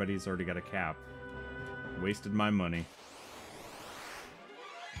bad everybody's already got a cap. Wasted my money.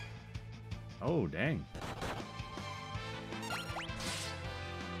 Oh, dang.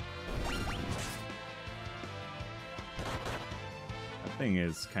 That thing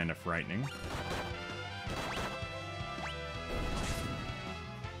is kind of frightening.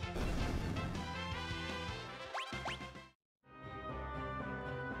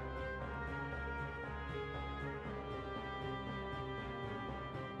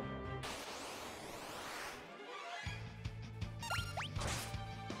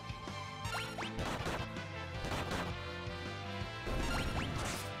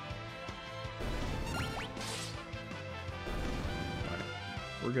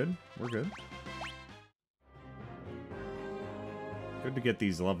 We're good. We're good. Good to get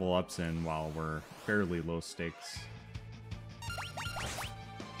these level ups in while we're fairly low stakes.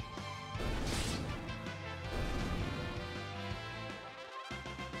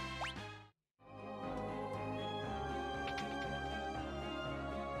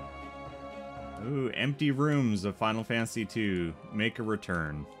 Ooh, empty rooms of Final Fantasy II make a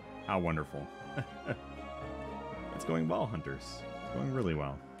return. How wonderful. It's going well, Hunters. Going really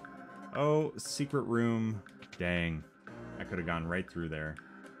well. Oh, secret room. Dang. I could have gone right through there.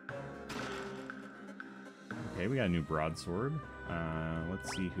 Okay, we got a new broadsword. Let's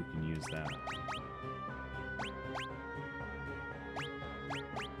see who can use that.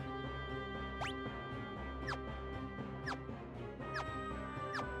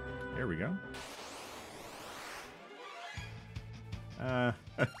 There we go.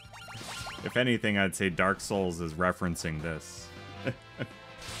 If anything, I'd say Dark Souls is referencing this.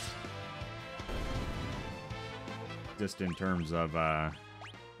 Just in terms of a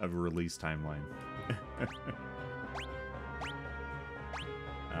release timeline.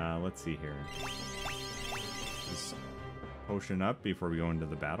 Let's see here. Just potion up before we go into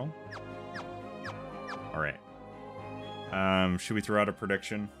the battle. Alright. Should we throw out a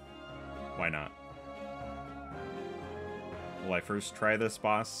prediction? Why not? Will I first try this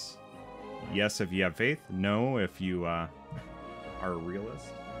boss? Yes, if you have faith. No, if you are a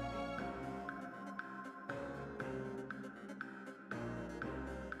realist.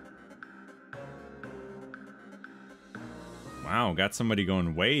 Wow, got somebody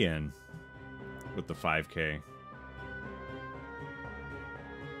going way in with the 5K.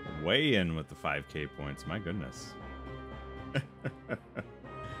 Way in with the 5K points. My goodness.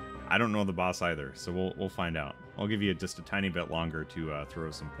 I don't know the boss either, so we'll find out. I'll give you just a tiny bit longer to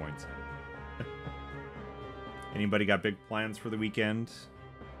throw some points in. Anybody got big plans for the weekend?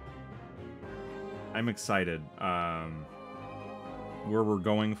 I'm excited. Where we're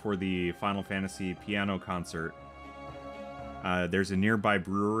going for the Final Fantasy piano concert, there's a nearby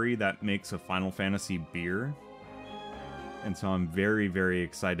brewery that makes a Final Fantasy beer. And so I'm very, very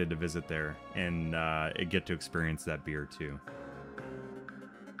excited to visit there and get to experience that beer too.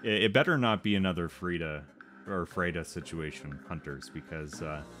 It better not be another Frida or Freda situation, Hunters, because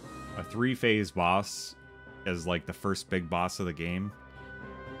a 3-phase boss as like the first big boss of the game.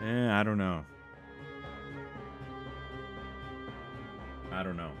 I don't know. I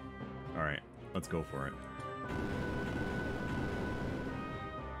don't know. Alright, let's go for it.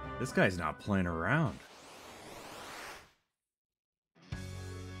 This guy's not playing around.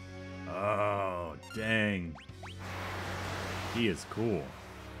 Oh, dang. He is cool.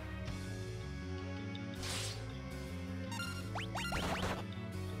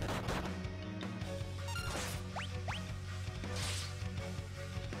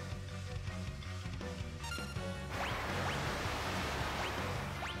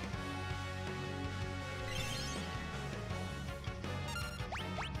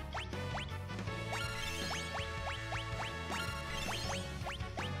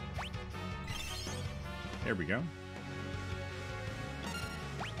 There we go.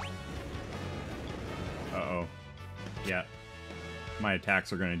 Uh-oh. Yeah. My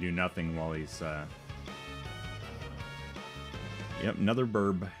attacks are going to do nothing while he's... Yep, another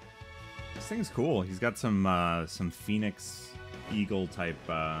burb. This thing's cool. He's got some Phoenix Eagle type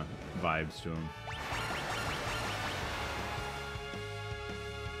vibes to him.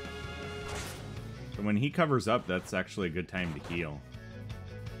 So when he covers up, that's actually a good time to heal.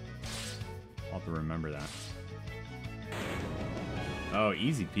 I'll have to remember that. Oh,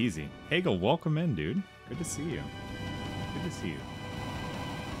 easy peasy. Hagel, welcome in, dude. Good to see you. Good to see you.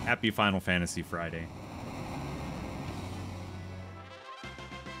 Happy Final Fantasy Friday.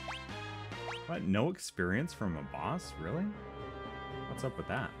 What? No experience from a boss? Really? What's up with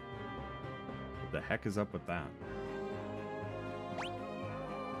that? What the heck is up with that?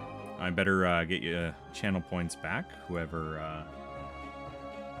 I better get you channel points back, whoever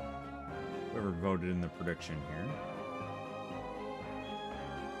voted in the prediction here.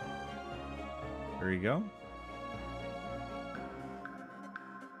 There you go.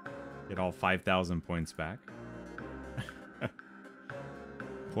 Get all 5,000 points back.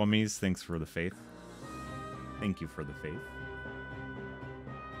 Plummies, thanks for the faith. Thank you for the faith.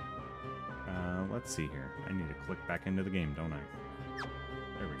 Let's see here. I need to click back into the game, don't I?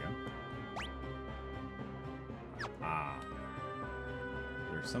 There we go. Ah.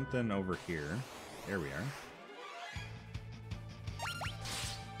 There's something over here. There we are.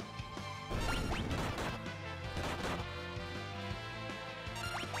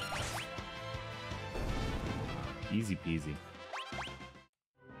 Easy peasy.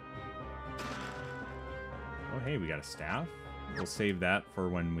 Oh, hey, we got a staff. We'll save that for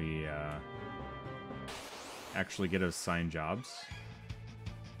when we actually get assigned jobs.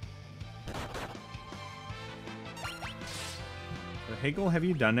 So, Hagel, have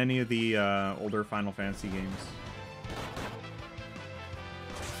you done any of the older Final Fantasy games?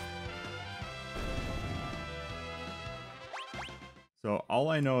 So all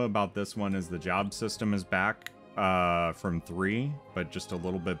I know about this one is the job system is back from 3, but just a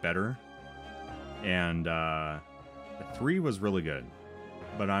little bit better. And 3 was really good,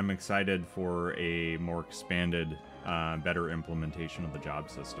 but I'm excited for a more expanded, better implementation of the job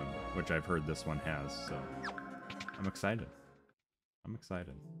system, which I've heard this one has, so I'm excited. I'm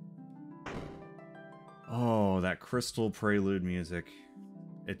excited. Oh, that Crystal Prelude music.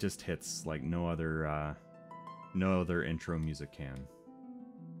 It just hits like no other intro music can.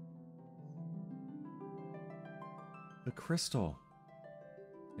 The crystal.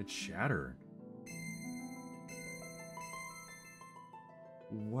 It shattered.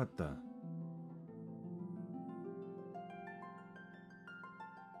 What the?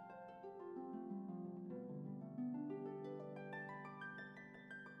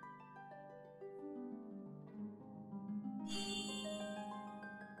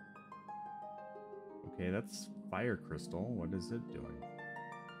 Okay, that's fire crystal. What is it doing?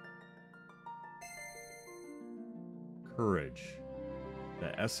 Courage.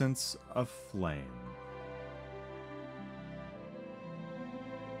 The essence of flame.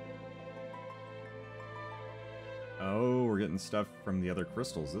 Oh, we're getting stuff from the other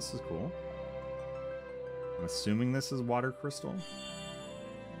crystals. This is cool. I'm assuming this is water crystal.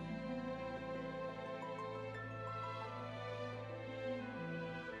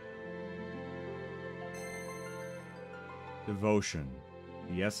 Devotion.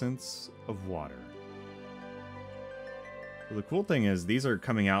 The essence of water. So the cool thing is these are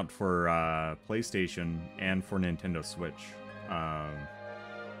coming out for PlayStation and for Nintendo Switch.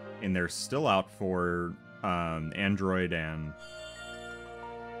 And they're still out for Android and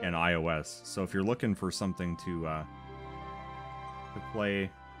iOS. So if you're looking for something to play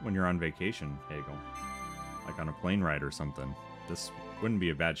when you're on vacation, Hagel, like on a plane ride or something, this wouldn't be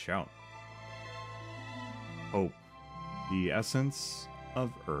a bad shout. Hope, the essence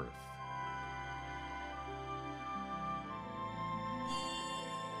of Earth.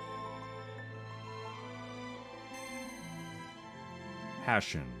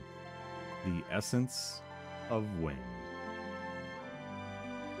 Passion, the essence of wind.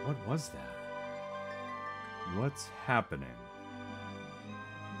 What was that? What's happening?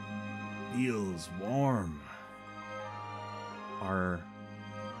 Feels warm. Are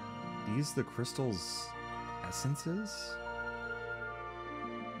these the crystal's essences?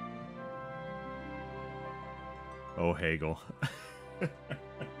 Oh, Hagel.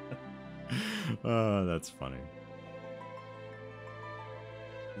 Oh, that's funny.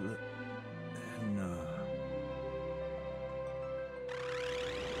 And,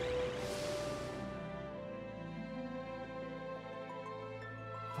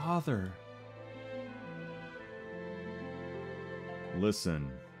 Father.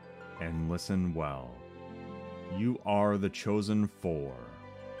 Listen, and listen well. You are the chosen four,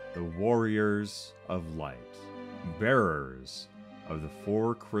 the warriors of light, bearers of the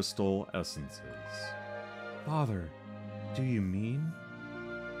four crystal essences. Father, do you mean?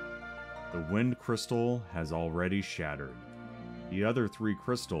 The wind crystal has already shattered. The other three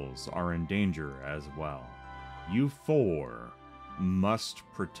crystals are in danger as well. You four must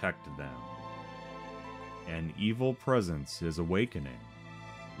protect them. An evil presence is awakening,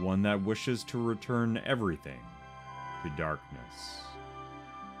 one that wishes to return everything to darkness.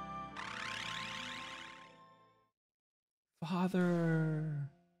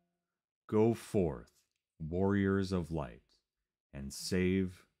 Father, go forth, warriors of light, and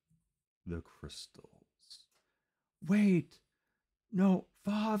save the crystals. Wait! No,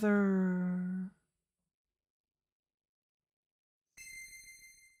 Father!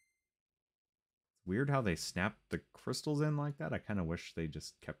 Weird how they snapped the crystals in like that. I kind of wish they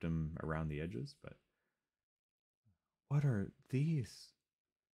just kept them around the edges, but... What are these?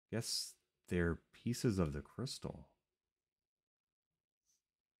 Guess they're pieces of the crystal.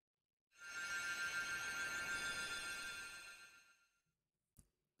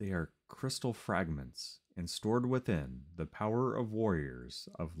 They are crystal fragments, and stored within the power of warriors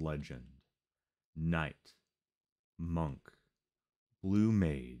of legend. Knight, monk, blue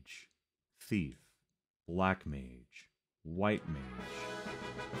mage, thief, black mage, white mage.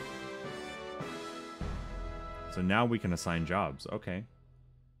 So now we can assign jobs. Okay.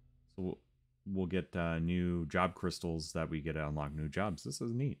 So we'll get new job crystals that we get to unlock new jobs. This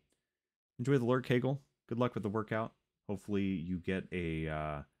is neat. Enjoy the lurk, Hagel. Good luck with the workout. Hopefully you get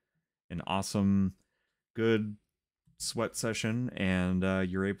a an awesome, good sweat session, and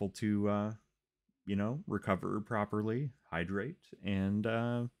you're able to, you know, recover properly, hydrate, and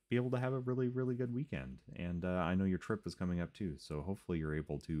be able to have a really, really good weekend. And I know your trip is coming up too, so hopefully you're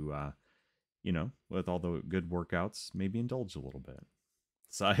able to, you know, with all the good workouts, maybe indulge a little bit.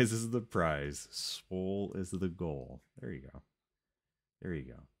 Size is the prize. Swole is the goal. There you go. There you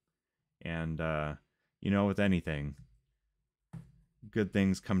go. And, you know, with anything, good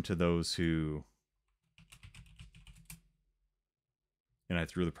things come to those who... And I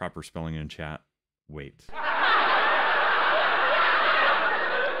threw the proper spelling in chat. Wait.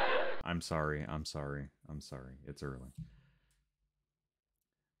 I'm sorry. It's early.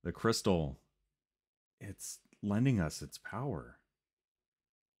 The crystal, it's lending us its power.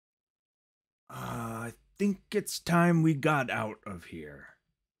 I think it's time we got out of here.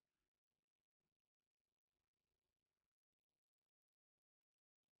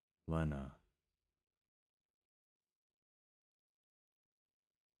 Lena.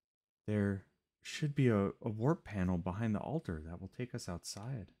 There should be a warp panel behind the altar that will take us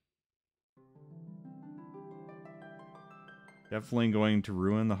outside. Definitely going to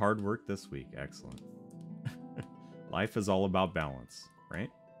ruin the hard work this week. Excellent. Life is all about balance, right?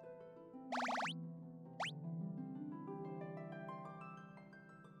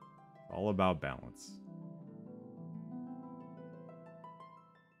 All about balance.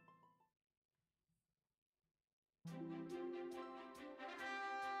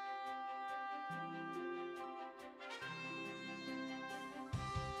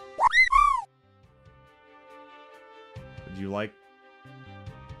 Would you like...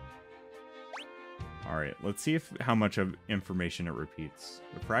 Alright, let's see how much of information it repeats.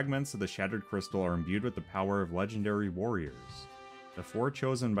 The fragments of the shattered crystal are imbued with the power of legendary warriors. The four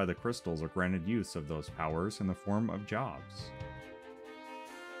chosen by the crystals are granted use of those powers in the form of jobs.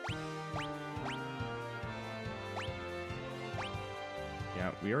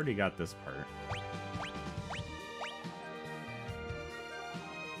 Yeah, we already got this part.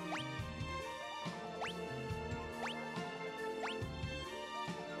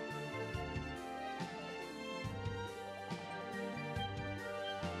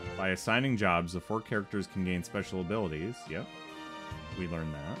 By assigning jobs, the four characters can gain special abilities. Yep, we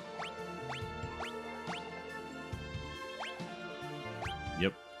learned that.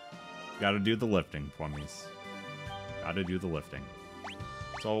 Yep, gotta do the lifting, plummies. Gotta do the lifting.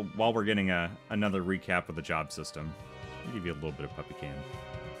 So while we're getting another recap of the job system, I'll give you a little bit of Puppy Cam.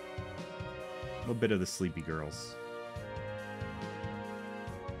 A little bit of the Sleepy Girls.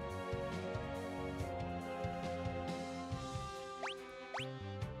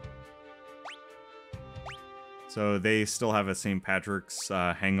 So they still have a St. Patrick's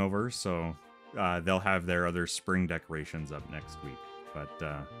hangover, so they'll have their other spring decorations up next week.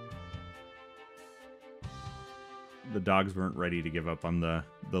 But the dogs weren't ready to give up on the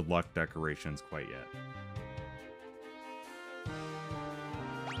luck decorations quite yet.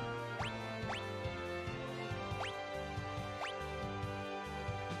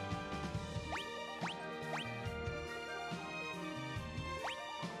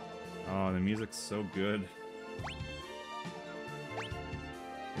 Oh, the music's so good.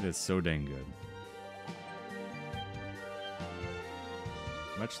 It is so dang good.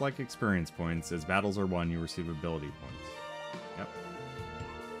 Much like experience points, as battles are won, you receive ability points. Yep.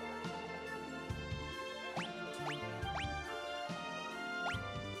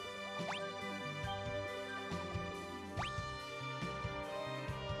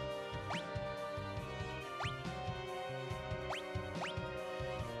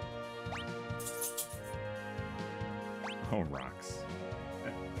 Oh, rocks.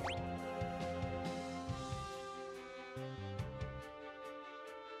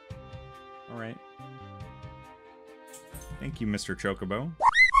 All right. Thank you, Mr. Chocobo.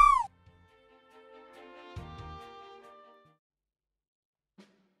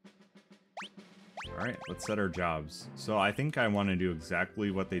 All right, let's set our jobs. So I think I want to do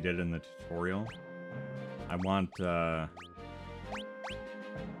exactly what they did in the tutorial. I want, Can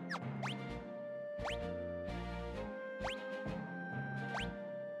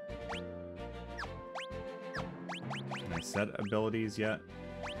I set abilities yet?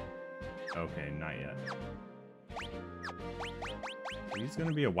 Okay, not yet. He's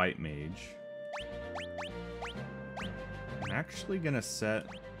gonna be a white mage. I'm actually gonna set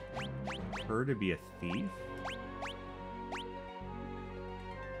her to be a thief.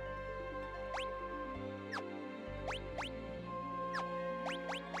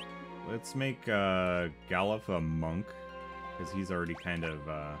 Let's make Galuf a monk, because he's already kind of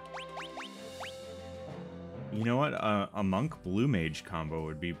you know what? A monk blue mage combo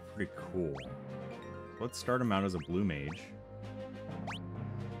would be pretty cool. Let's start him out as a blue mage.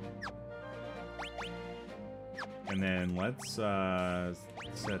 And then let's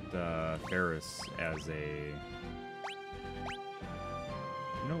set Ferris as a...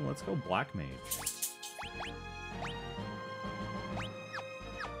 You know, let's go black mage.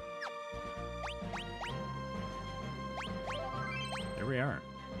 There we are.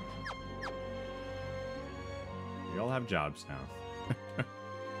 We all have jobs now.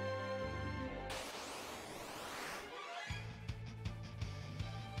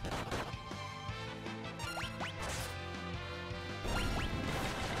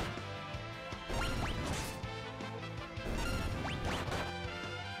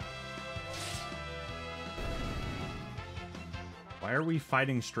 Why are we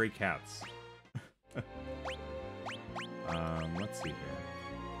fighting stray cats? Let's see here.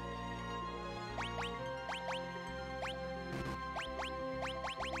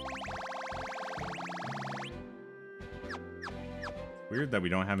 Weird that we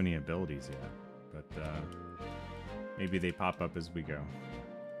don't have any abilities yet, but maybe they pop up as we go.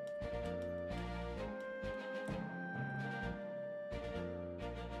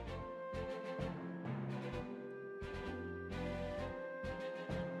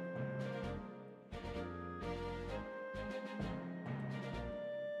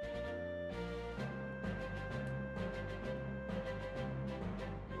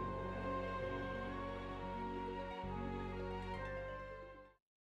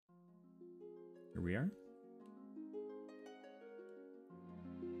 Here we are.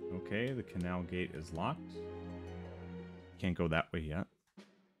 Okay, the canal gate is locked. Can't go that way yet.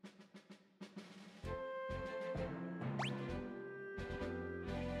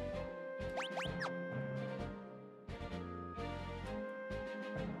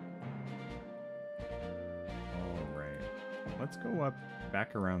 Alright. Let's go up,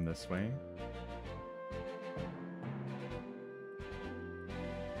 back around this way.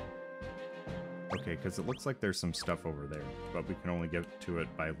 Okay, because it looks like there's some stuff over there, but we can only get to it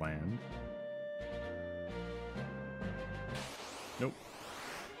by land. Nope.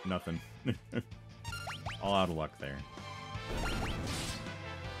 Nothing. All out of luck there.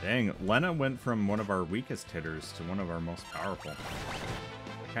 Dang, Lena went from one of our weakest hitters to one of our most powerful.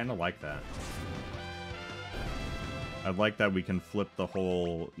 I kind of like that. I like that we can flip the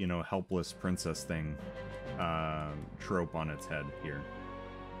whole, you know, helpless princess thing trope on its head here.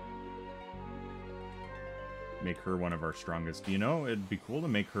 Make her one of our strongest. You know, it'd be cool to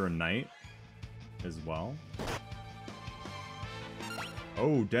make her a knight as well.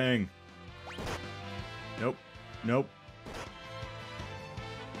 Oh, dang. Nope. Nope.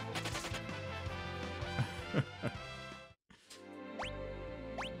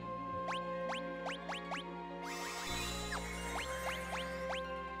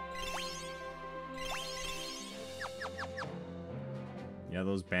 Yeah,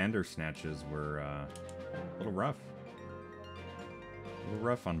 those Bandersnatches were a little rough. A little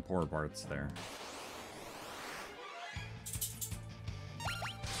rough on poor parts there.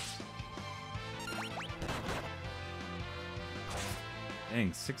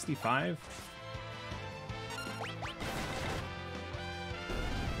 Dang, 65?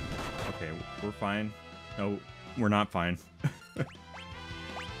 Okay, we're fine. No, we're not fine.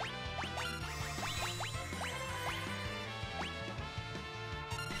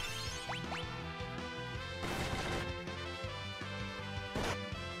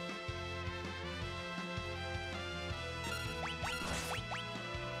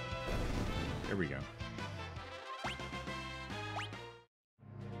 There we go.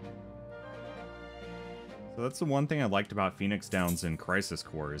 So that's the one thing I liked about Phoenix Downs in Crisis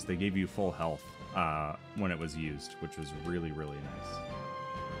Core is they gave you full health when it was used, which was really, really nice.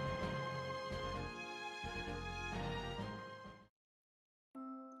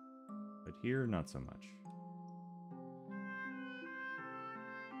 But here, not so much.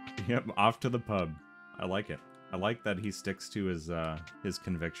 Yep, off to the pub. I like it. I like that he sticks to his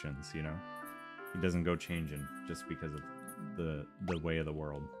convictions, you know? He doesn't go changing just because of the way of the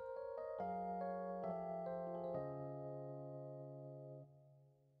world.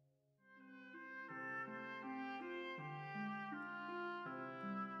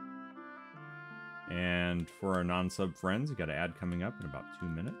 And for our non-sub friends, you got an ad coming up in about 2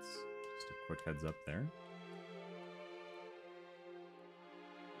 minutes. Just a quick heads up there.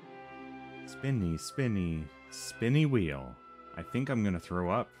 Spinny, spinny, spinny wheel. I think I'm gonna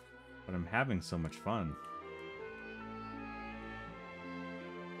throw up, but I'm having so much fun.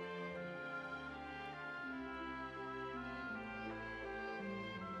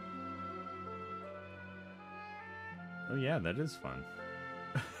 Oh yeah, that is fun.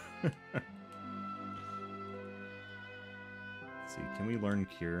 Let's see, can we learn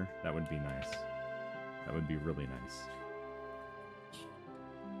Cure? That would be nice. That would be really nice.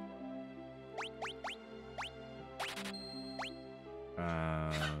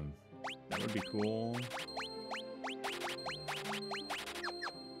 That would be cool.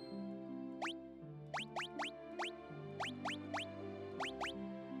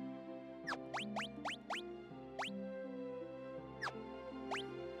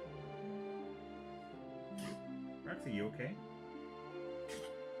 Roxy, you okay?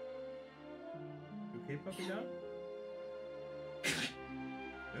 You okay, puppy dog?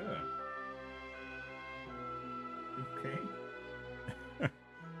 Ugh. You okay?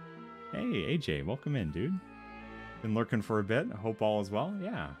 Hey, AJ, welcome in, dude. Been lurking for a bit. I hope all is well.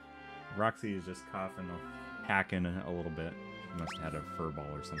 Yeah. Roxy is just coughing, hacking a little bit. She must have had a fur ball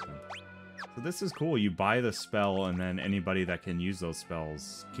or something. So this is cool. You buy the spell, and then anybody that can use those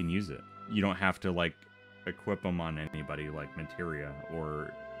spells can use it. You don't have to, like, equip them on anybody like Materia,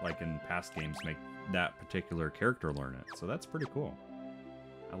 or, like in past games, make that particular character learn it. So that's pretty cool.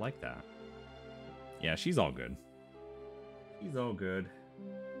 I like that. Yeah, she's all good. She's all good.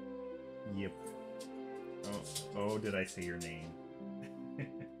 Yep. Oh, did I say your name?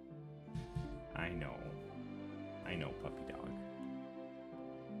 I know, puppy dog.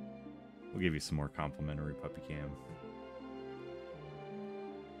 We'll give you some more complimentary puppy cam.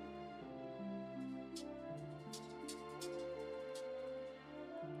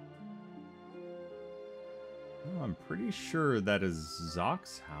 Oh, I'm pretty sure that is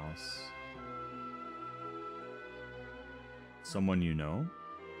Zock's house. Someone you know?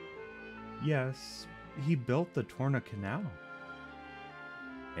 Yes, he built the Torna Canal.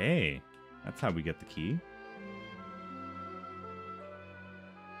 Hey, that's how we get the key.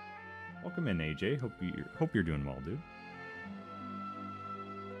 Welcome in, AJ. Hope you're doing well, dude.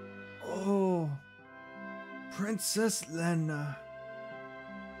 Oh, Princess Lena.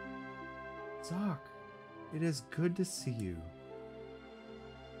 Zock, it is good to see you.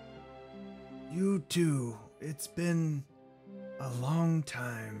 You too. It's been a long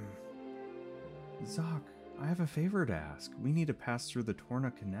time. Zock, I have a favor to ask. We need to pass through the Torna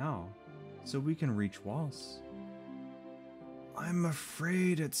Canal so we can reach Waltz. I'm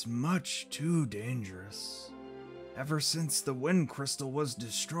afraid it's much too dangerous. Ever since the wind crystal was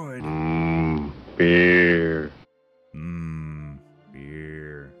destroyed. Beer.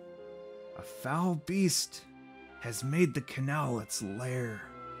 Beer. A foul beast has made the canal its lair.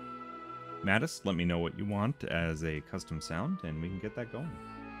 Mattis, let me know what you want as a custom sound, and we can get that going.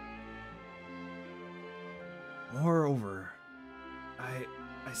 Moreover,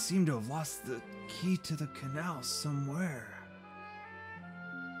 I seem to have lost the key to the canal somewhere.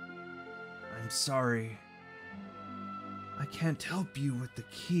 I'm sorry. I can't help you with the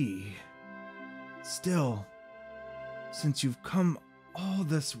key. Still, since you've come all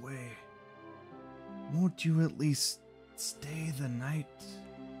this way, won't you at least stay the night?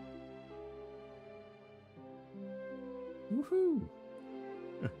 Woohoo!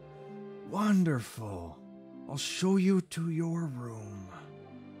 Wonderful. I'll show you to your room.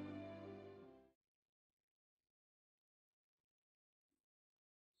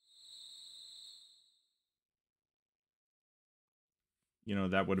 You know,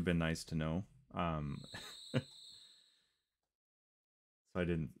 that would have been nice to know. So I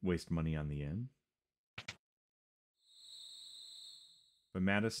didn't waste money on the inn. But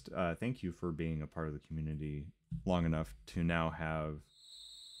Maddest, thank you for being a part of the community long enough to now have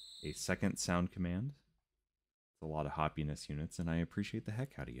a second sound command. It's a lot of happiness units, and I appreciate the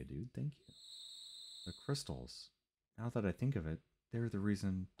heck out of you, dude. Thank you. The crystals. Now that I think of it, they're the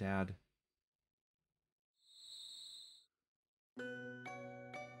reason Dad...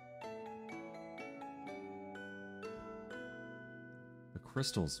 The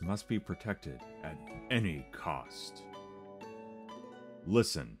crystals must be protected at any cost.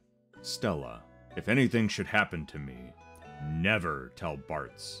 Listen, Stella, if anything should happen to me, never tell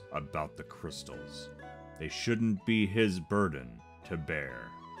Bartz about the crystals. They shouldn't be his burden to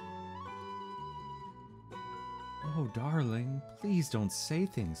bear. Oh, darling, please don't say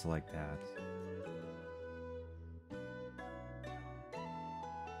things like that.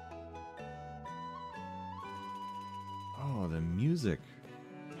 Oh, the music.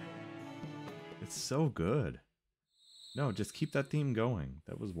 It's so good. No, just keep that theme going.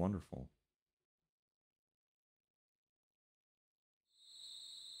 That was wonderful.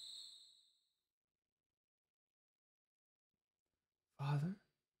 Father,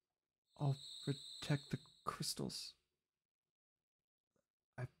 I'll protect the crystals.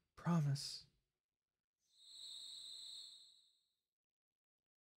 I promise.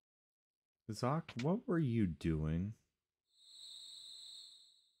 Zach, what were you doing?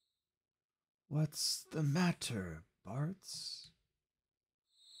 What's the matter, Bartz?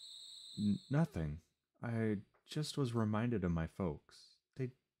 Nothing. I just was reminded of my folks.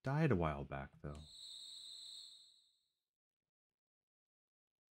 They died a while back, though.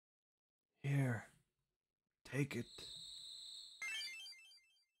 Here, take it.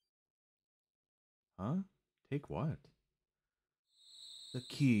 Huh? Take what? The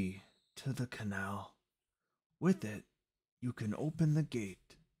key to the canal. With it, you can open the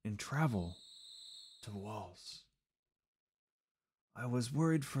gate and travel to Walls. I was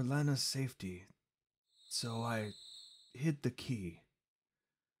worried for Lena's safety, so I hid the key.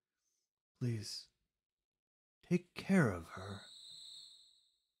 Please, take care of her.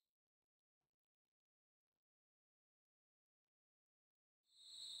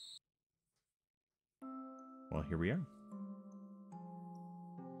 Well, here we are.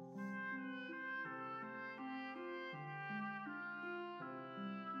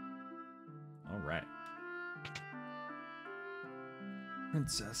 All right.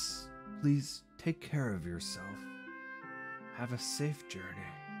 Princess, please take care of yourself. Have a safe journey.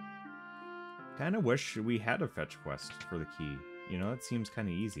 Kind of wish we had a fetch quest for the key. You know, it seems kind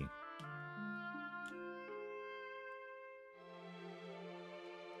of easy.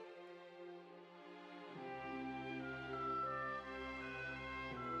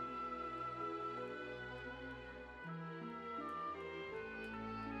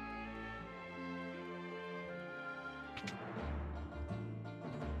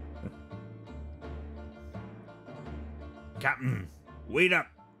 Captain, wait up.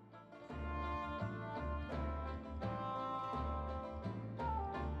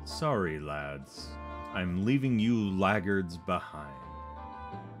 Sorry, lads. I'm leaving you laggards behind.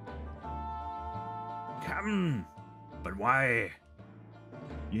 Captain, but why?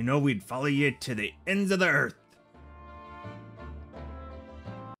 You know we'd follow you to the ends of the earth.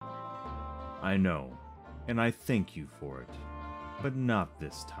 I know, and I thank you for it, but not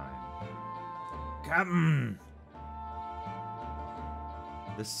this time. Captain!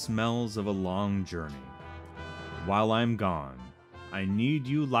 The smells of a long journey. While I'm gone, I need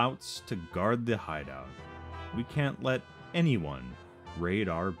you louts to guard the hideout. We can't let anyone raid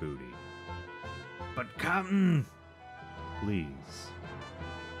our booty. But Captain! Please.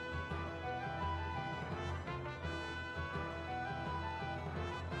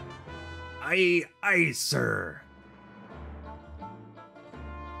 Aye, aye, sir.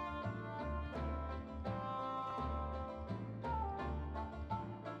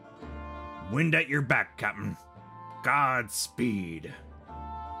 Wind at your back, Captain. Godspeed.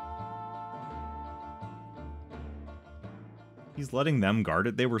 He's letting them guard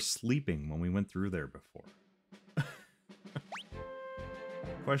it. They were sleeping when we went through there before.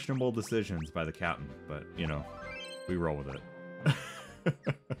 Questionable decisions by the captain, but, you know, we roll with it.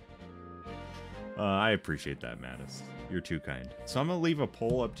 I appreciate that, Mattis. You're too kind. So I'm going to leave a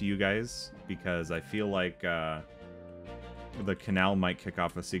poll up to you guys because I feel like the Canal might kick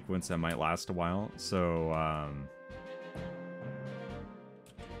off a sequence that might last a while. So,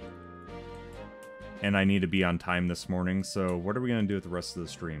 and I need to be on time this morning. So what are we going to do with the rest of the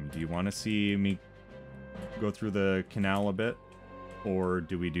stream? Do you want to see me go through the Canal a bit? Or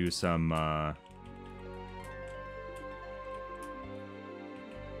do we do some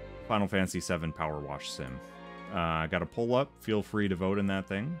Final Fantasy VII Power Wash Sim? I got a poll up. Feel free to vote in that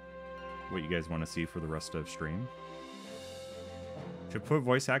thing. What you guys want to see for the rest of stream. Should put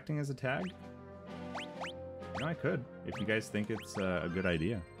voice acting as a tag? No, I could. If you guys think it's a good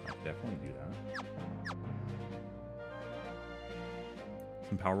idea, I'll definitely do that.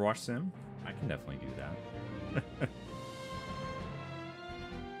 Some Power Wash Sim? I can definitely do that.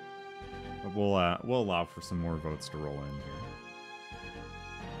 But we'll allow for some more votes to roll in here.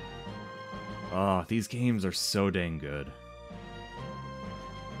 Oh, these games are so dang good.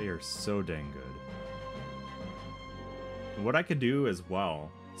 They are so dang good. What I could do as well,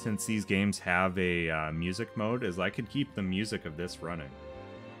 since these games have a music mode, is I could keep the music of this running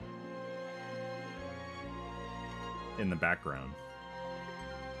in the background.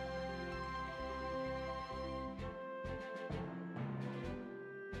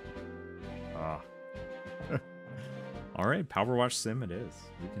 Ah. Alright, Power Wash Sim it is.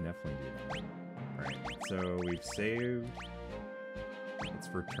 We can definitely do that. Alright, so we've saved. Let's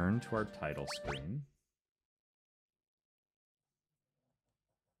return to our title screen.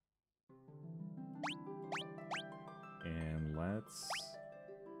 And let's...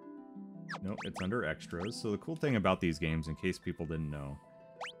 Nope, it's under extras. So the cool thing about these games, in case people didn't know,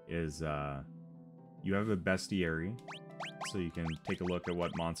 is you have a bestiary. So you can take a look at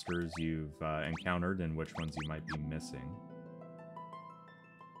what monsters you've encountered and which ones you might be missing.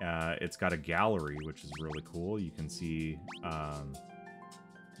 It's got a gallery, which is really cool. You can see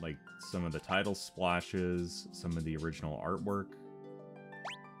like some of the title splashes, some of the original artwork.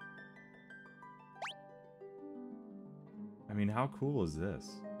 I mean, how cool is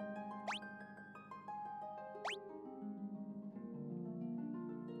this?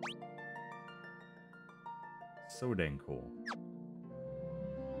 So dang cool.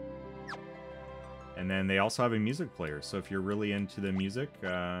 And then they also have a music player, so if you're really into the music,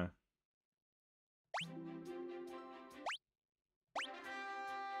 so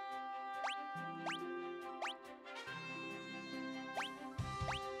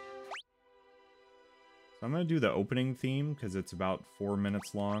I'm going to do the opening theme, because it's about 4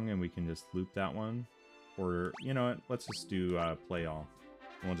 minutes long, and we can just loop that one. Or, you know what, let's just do play all.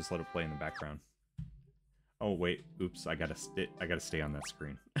 And we'll just let it play in the background. Oh, wait, oops, I gotta stay on that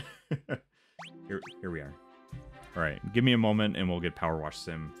screen. Here we are. Alright, give me a moment, and we'll get Power Wash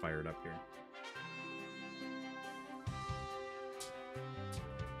Sim fired up here.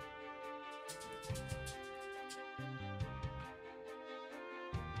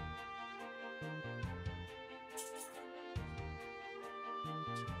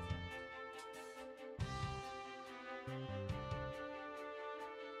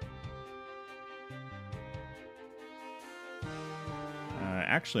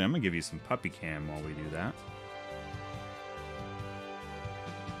 Actually, I'm going to give you some puppy cam while we do that.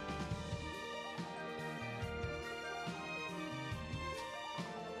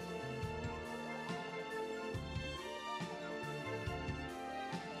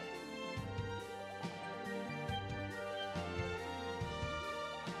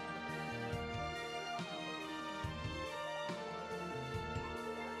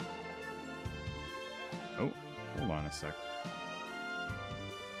 Oh, hold on a sec.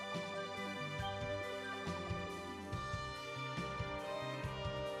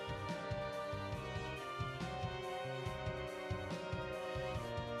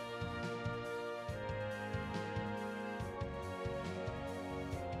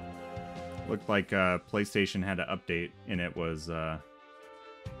 Looked like PlayStation had an update, and it was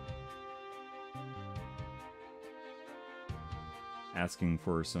asking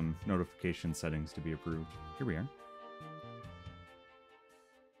for some notification settings to be approved. Here we are.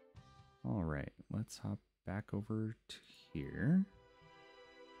 All right, let's hop back over to here.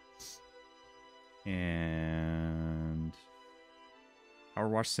 And Power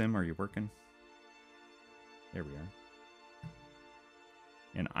Wash Sim, are you working? There we are.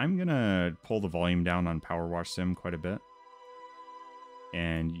 And I'm going to pull the volume down on Power Wash Sim quite a bit.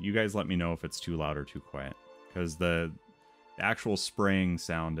 And you guys let me know if it's too loud or too quiet. Because the actual spraying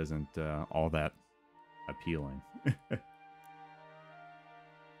sound isn't all that appealing.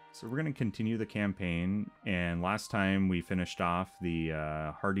 So we're going to continue the campaign. And last time we finished off the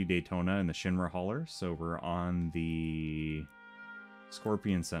Hardy Daytona and the Shinra Hauler. So we're on the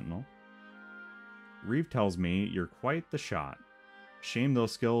Scorpion Sentinel. Reeve tells me you're quite the shot. Shame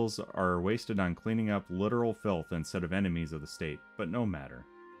those skills are wasted on cleaning up literal filth instead of enemies of the state, but no matter.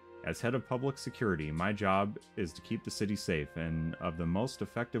 As head of public security, my job is to keep the city safe, and of the most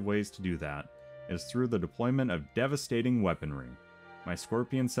effective ways to do that is through the deployment of devastating weaponry. My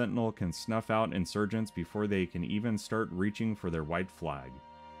Scorpion Sentinel can snuff out insurgents before they can even start reaching for their white flag.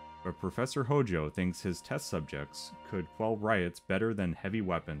 But Professor Hojo thinks his test subjects could quell riots better than heavy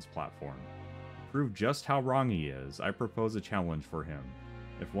weapons platform. To prove just how wrong he is, I propose a challenge for him.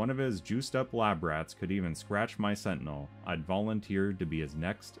 If one of his juiced-up lab rats could even scratch my Sentinel, I'd volunteer to be his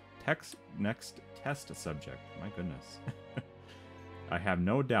next test subject. My goodness. I have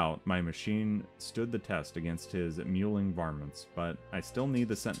no doubt my machine stood the test against his mewling varmints, but I still need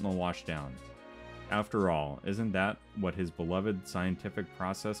the Sentinel washed down. After all, isn't that what his beloved scientific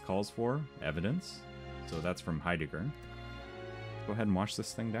process calls for? Evidence? So that's from Heidegger. Go ahead and wash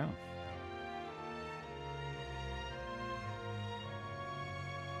this thing down.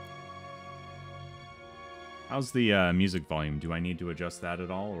 How's the music volume? Do I need to adjust that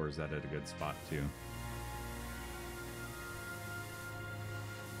at all, or is that at a good spot too?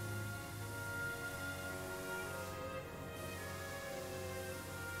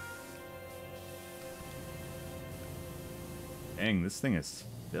 Dang, this thing is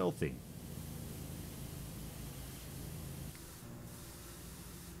filthy.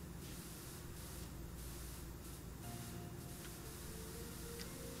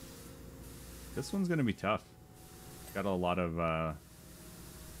 This one's gonna be tough. Got a lot of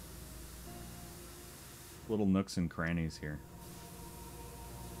little nooks and crannies here.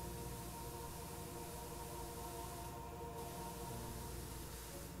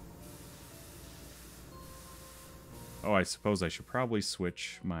 Oh, I suppose I should probably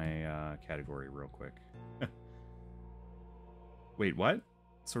switch my category real quick. Wait, what?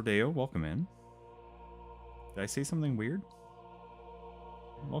 Sordeo, welcome in. Did I say something weird?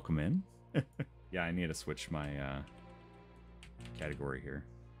 Welcome in. Yeah, I need to switch my category here.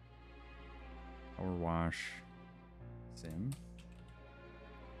 Power wash. Sim.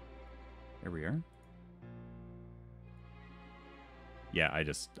 There we are. Yeah, I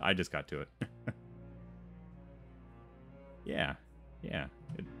just got to it. Yeah.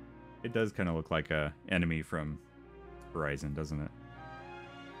 It does kind of look like a enemy from Horizon, doesn't it?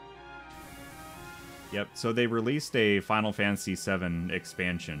 Yep, so they released a Final Fantasy VII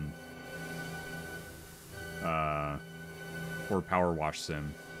expansion for Power Wash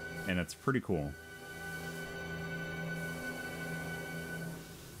Sim, and it's pretty cool.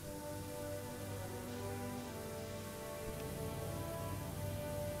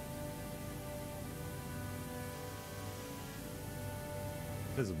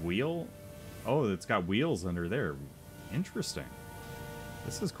 This wheel? Oh, it's got wheels under there. Interesting.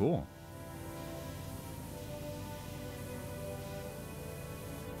 This is cool.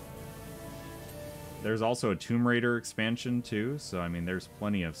 There's also a Tomb Raider expansion too, so I mean there's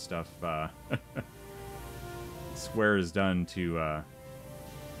plenty of stuff Square has done to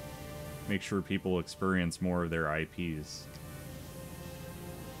make sure people experience more of their IPs.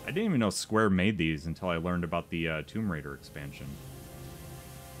 I didn't even know Square made these until I learned about the Tomb Raider expansion.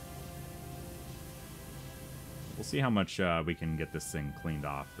 We'll see how much we can get this thing cleaned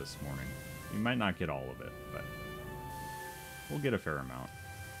off this morning. We might not get all of it, but we'll get a fair amount.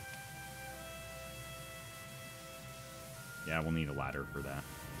 Yeah, we'll need a ladder for that.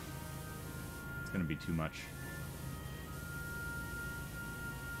 It's going to be too much.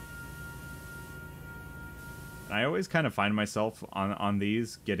 I always kind of find myself on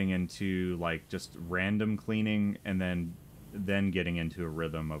these getting into like just random cleaning and then getting into a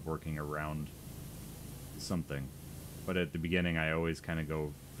rhythm of working around something. But at the beginning, I always kind of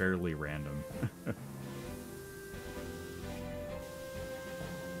go fairly random.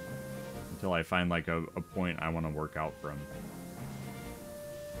 Until I find like a point I want to work out from.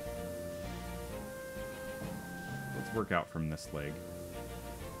 Let's work out from this leg.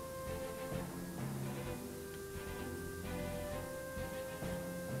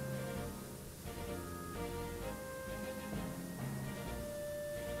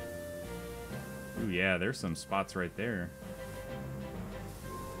 Ooh, yeah, there's some spots right there.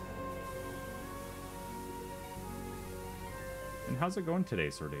 And how's it going today,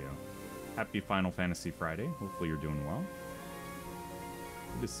 Sordeo? Happy Final Fantasy Friday. Hopefully you're doing well.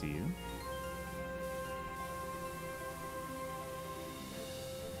 Good to see you.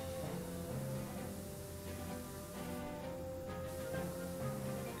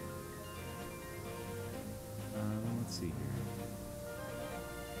 Let's see here.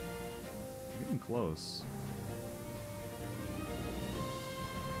 Getting close.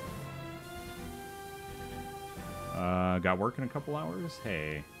 Got work in a couple hours?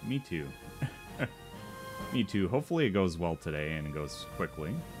 Hey, me too. Me too. Hopefully it goes well today and it goes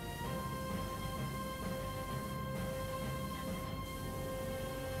quickly.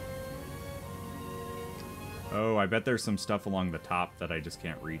 Oh, I bet there's some stuff along the top that I just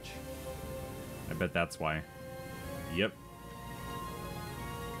can't reach. I bet that's why. Yep.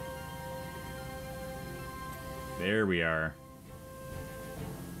 There we are.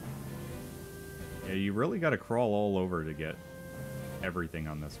 Yeah, you really got to crawl all over to get everything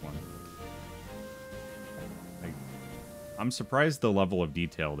on this one. Like, I'm surprised the level of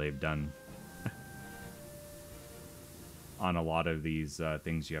detail they've done on a lot of these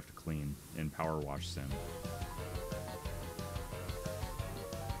things you have to clean in Power Wash Sim.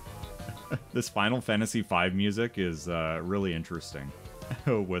 This Final Fantasy V music is really interesting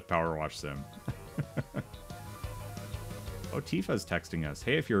with Power Wash Sim. Oh, Tifa's texting us.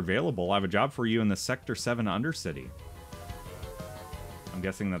 Hey, if you're available, I have a job for you in the Sector 7 Undercity. I'm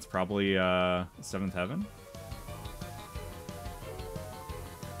guessing that's probably 7th Heaven?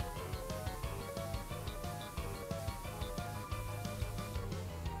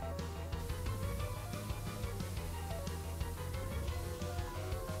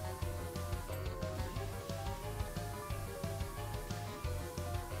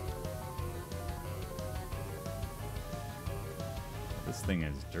 This thing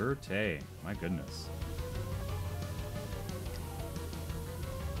is dirty. My goodness.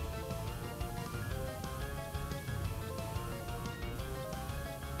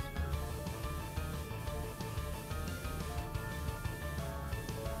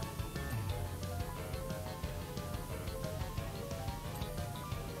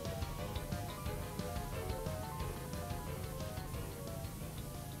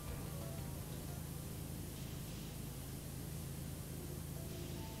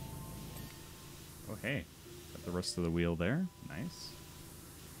 Oh, hey. Got the rest of the wheel there. Nice.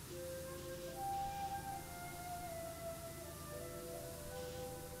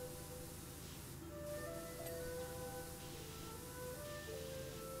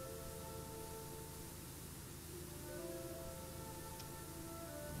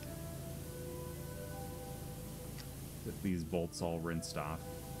 Get these bolts all rinsed off.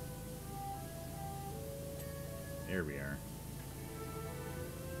 There we are.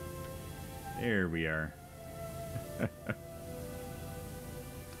 There we are.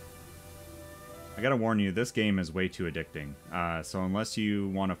 I gotta warn you, this game is way too addicting. So unless you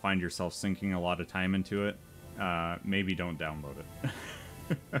want to find yourself sinking a lot of time into it, maybe don't download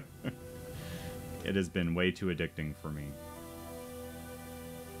it. It has been way too addicting for me.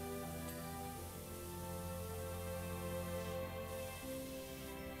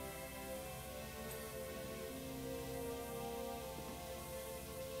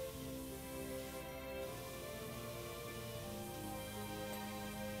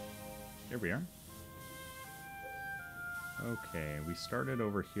 Here we are. Okay, we started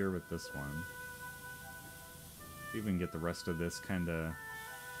over here with this one. See if we can get the rest of this kind of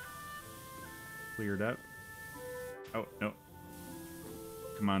cleared up. Oh, no.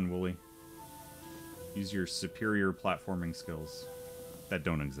 Come on, Wooly. Use your superior platforming skills. That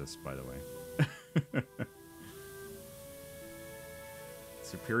don't exist, by the way.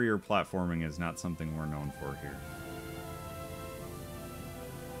 Superior platforming is not something we're known for here.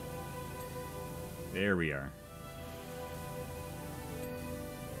 There we are.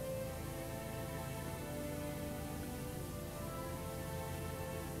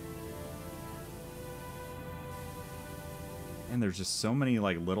 And there's just so many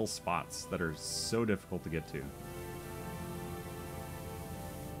like little spots that are so difficult to get to.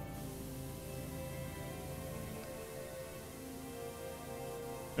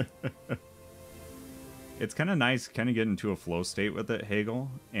 It's kind of nice, kind of get into a flow state with it,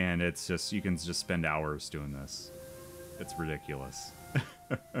 Hagel, and it's just, you can just spend hours doing this. It's ridiculous.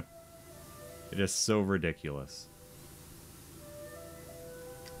 It is so ridiculous.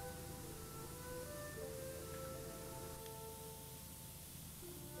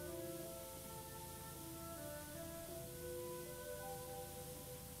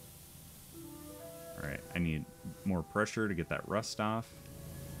 All right, I need more pressure to get that rust off.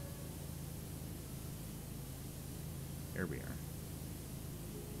 There we are.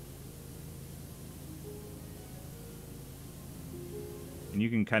 And you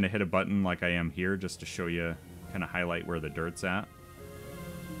can kind of hit a button like I am here just to show you, kind of highlight where the dirt's at.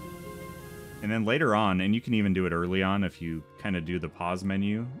 And then later on, and you can even do it early on if you kind of do the pause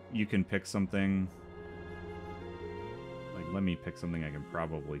menu, you can pick something. Like, let me pick something I can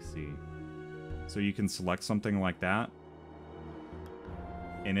probably see. So you can select something like that,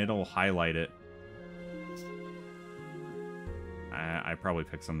 and it'll highlight it probably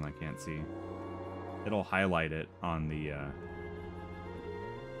picked something I can't see. It'll highlight it on the...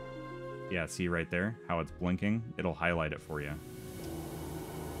 Yeah, see right there? How it's blinking? It'll highlight it for you.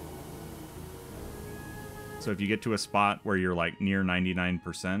 So if you get to a spot where you're like near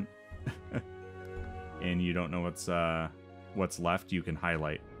 99% and you don't know what's left, you can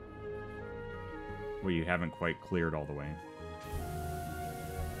highlight where you haven't quite cleared all the way.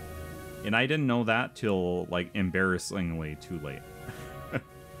 And I didn't know that till like embarrassingly too late.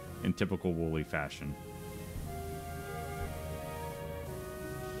 In typical Wooly fashion.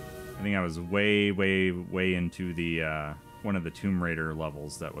 I think I was way into the one of the Tomb Raider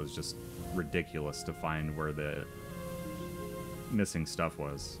levels that was just ridiculous to find where the missing stuff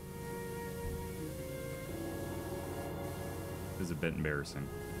was. It was a bit embarrassing.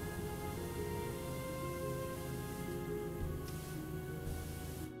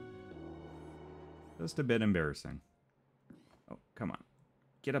 Just a bit embarrassing. Oh, come on.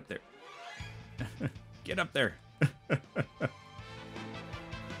 Get up there. Get up there.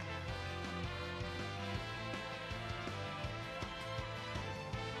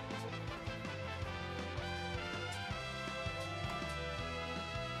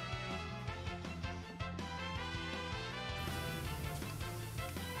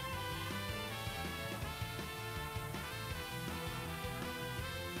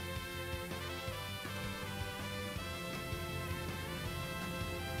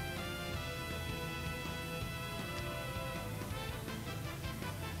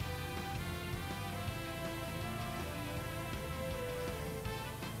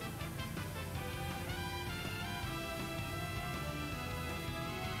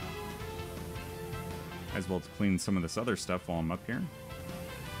 As well to clean some of this other stuff while I'm up here.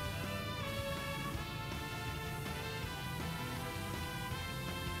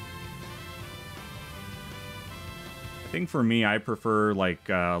 I think for me, I prefer like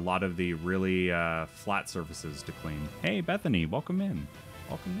a lot of the really flat surfaces to clean. Hey, Bethany, welcome in.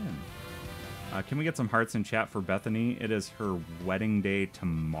 Welcome in. Can we get some hearts in chat for Bethany? It is her wedding day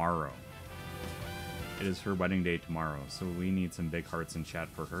tomorrow. It is her wedding day tomorrow, so we need some big hearts in chat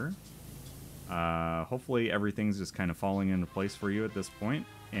for her. Hopefully everything's just kind of falling into place for you at this point,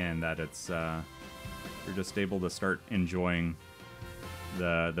 and that it's you're just able to start enjoying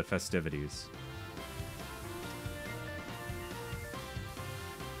the festivities.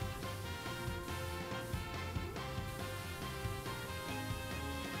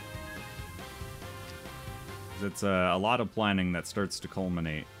 It's a lot of planning that starts to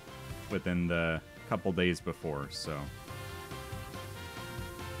culminate within the couple days before, so...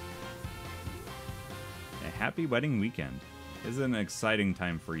 Happy wedding weekend. This is an exciting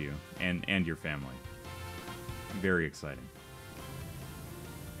time for you and your family. Very exciting.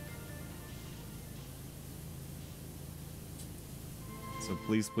 So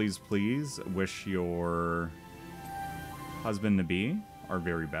please, please, please wish your husband-to-be our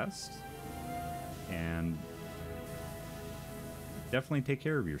very best. And definitely take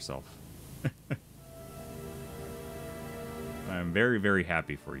care of yourself. I'm very, very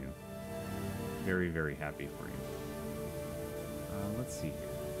happy for you. Very, very happy for you. Let's see here.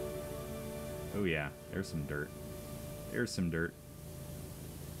 Oh yeah, there's some dirt. There's some dirt.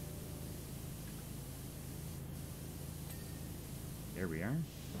 There we are.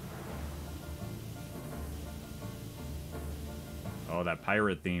 Oh, that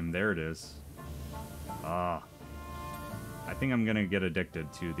pirate theme. There it is. Ah. I think I'm gonna get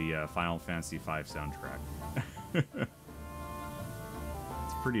addicted to the Final Fantasy V soundtrack. It's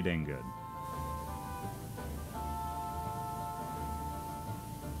pretty dang good.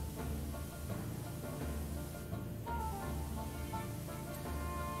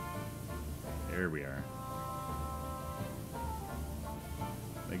 There we are.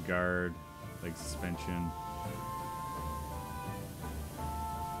 Leg guard, leg suspension.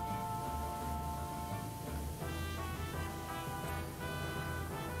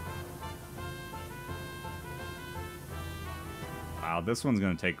 Wow, this one's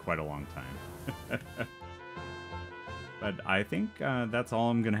going to take quite a long time. But I think that's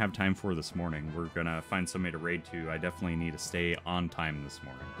all I'm going to have time for this morning. We're going to find somebody to raid to. I definitely need to stay on time this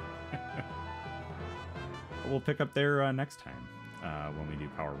morning. We'll pick up there next time when we do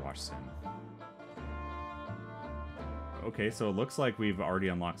Power Wash Sim. Okay, so it looks like we've already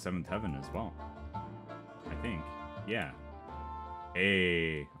unlocked 7th Heaven as well. I think. Yeah.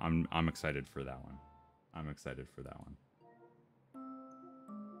 Hey, I'm excited for that one. I'm excited for that one.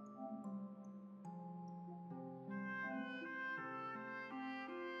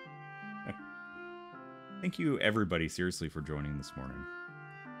 Thank you, everybody, seriously, for joining this morning.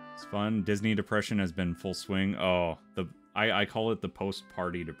 It's fun. Disney depression has been full swing. Oh, I call it the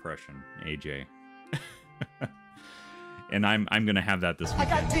post-party depression, AJ. And I'm gonna have that this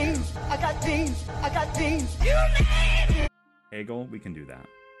weekend. I got teams. Hagel, we can do that.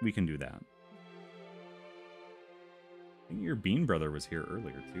 We can do that. I think your Bean brother was here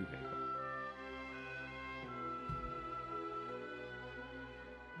earlier too, Hagel.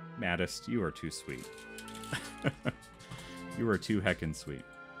 Maddest, you are too sweet. You are too heckin' sweet.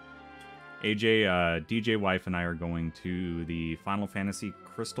 AJ, DJ Wife and I are going to the Final Fantasy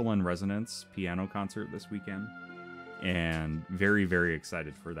Crystal and Resonance piano concert this weekend. And very, very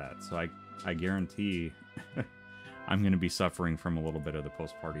excited for that. So I guarantee I'm going to be suffering from a little bit of the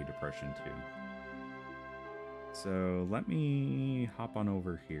post-party depression too. So let me hop on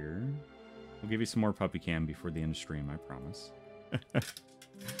over here. We'll give you some more puppy cam before the end of stream, I promise.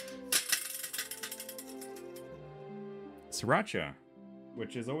 Sriracha,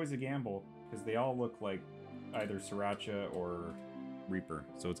 which is always a gamble because they all look like either Sriracha or Reaper.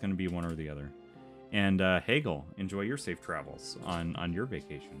 So it's going to be one or the other. And Hagel, enjoy your safe travels on your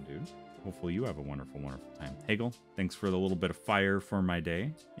vacation, dude. Hopefully you have a wonderful, wonderful time. Hagel, thanks for the little bit of fire for my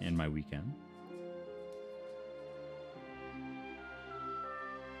day and my weekend.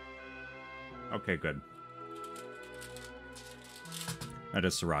 Okay, good. That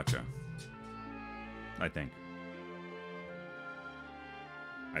is Sriracha. I think.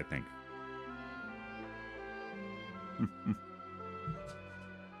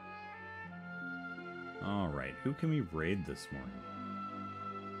 All right, who can we raid this morning?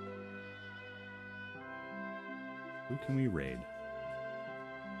 Who can we raid?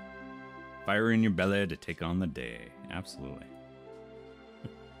 Fire in your belly to take on the day. Absolutely.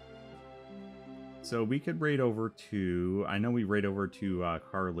 So we could raid over to... I know we raid over to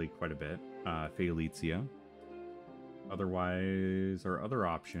Carly quite a bit. Fealicia. Otherwise, our other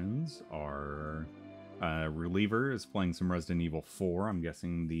options are... Reliever is playing some Resident Evil 4. I'm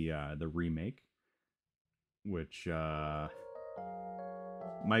guessing the remake. Which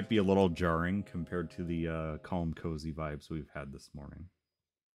might be a little jarring compared to the calm, cozy vibes we've had this morning.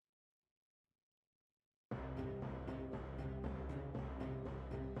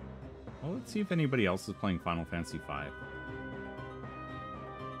 Well, let's see if anybody else is playing Final Fantasy V.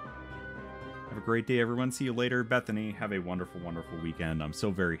 Have a great day, everyone. See you later. Bethany, have a wonderful, wonderful weekend. I'm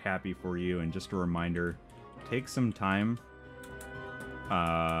so very happy for you. And just a reminder, take some time,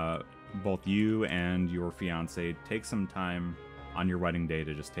 both you and your fiance, take some time on your wedding day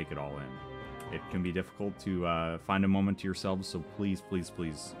to just take it all in. It can be difficult to find a moment to yourselves, so please, please,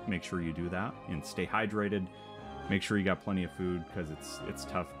 please make sure you do that and stay hydrated. Make sure you got plenty of food because it's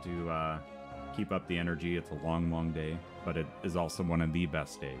tough to keep up the energy. It's a long, long day, but it is also one of the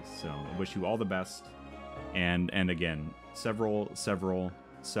best days. So I wish you all the best, and again, several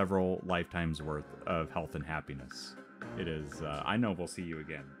lifetimes worth of health and happiness. It is. I know we'll see you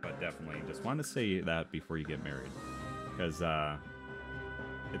again, but definitely just want to say that before you get married, because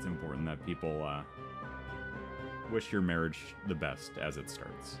it's important that people wish your marriage the best as it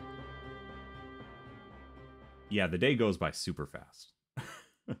starts. Yeah, the day goes by super fast.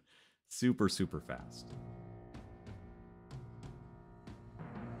 Super, super fast.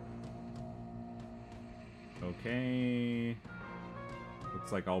 Okay.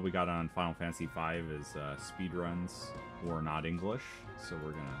 Looks like all we got on Final Fantasy V is speedruns or not English. So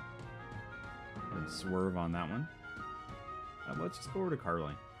we're gonna swerve on that one. Let's just go over to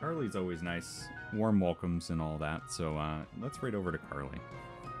Carly. Carly's always nice. Warm welcomes and all that. So let's raid over to Carly.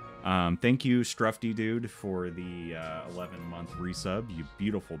 Thank you, Strufty Dude, for the 11-month resub. You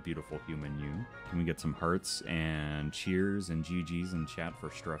beautiful, beautiful human, you. Can we get some hearts and cheers and GGs in chat for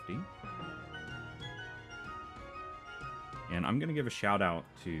Strufty? And I'm going to give a shout out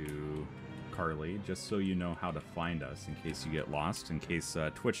to Carly, just so you know how to find us in case you get lost, in case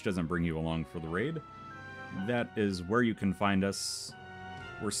Twitch doesn't bring you along for the raid. That is where you can find us.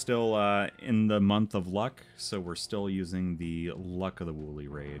 We're still in the month of luck, so we're still using the Luck of the Wooly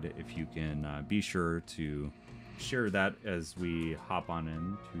raid. If you can be sure to share that as we hop on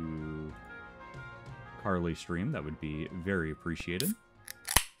into Carly's stream, that would be very appreciated.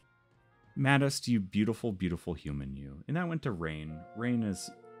 Maddest, you beautiful, beautiful human, you. And that went to Rain. Rain is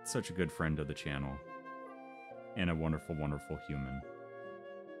such a good friend of the channel. And a wonderful, wonderful human.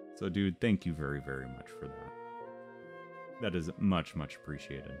 So, dude, thank you very, very much for that. That is much, much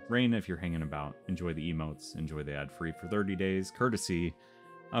appreciated. Rain, if you're hanging about, enjoy the emotes, enjoy the ad-free for 30 days, courtesy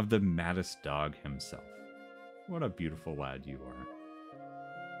of the maddest dog himself. What a beautiful lad you are.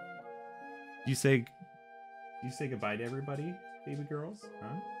 Do you say goodbye to everybody, baby girls?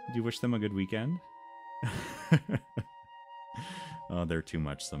 Huh? Do you wish them a good weekend? Oh, they're too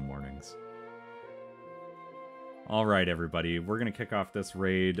much some mornings. All right, everybody. We're going to kick off this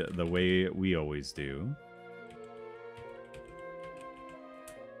raid the way we always do.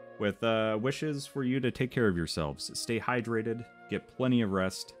 With wishes for you to take care of yourselves. Stay hydrated, get plenty of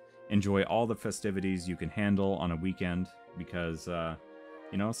rest, enjoy all the festivities you can handle on a weekend, because,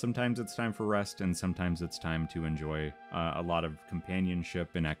 you know, sometimes it's time for rest and sometimes it's time to enjoy a lot of companionship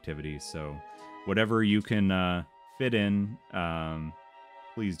and activities. So whatever you can fit in,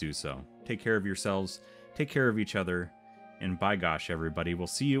 please do so. Take care of yourselves, take care of each other, and by gosh, everybody, we'll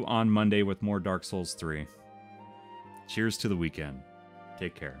see you on Monday with more Dark Souls 3. Cheers to the weekend.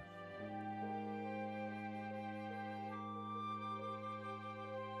 Take care.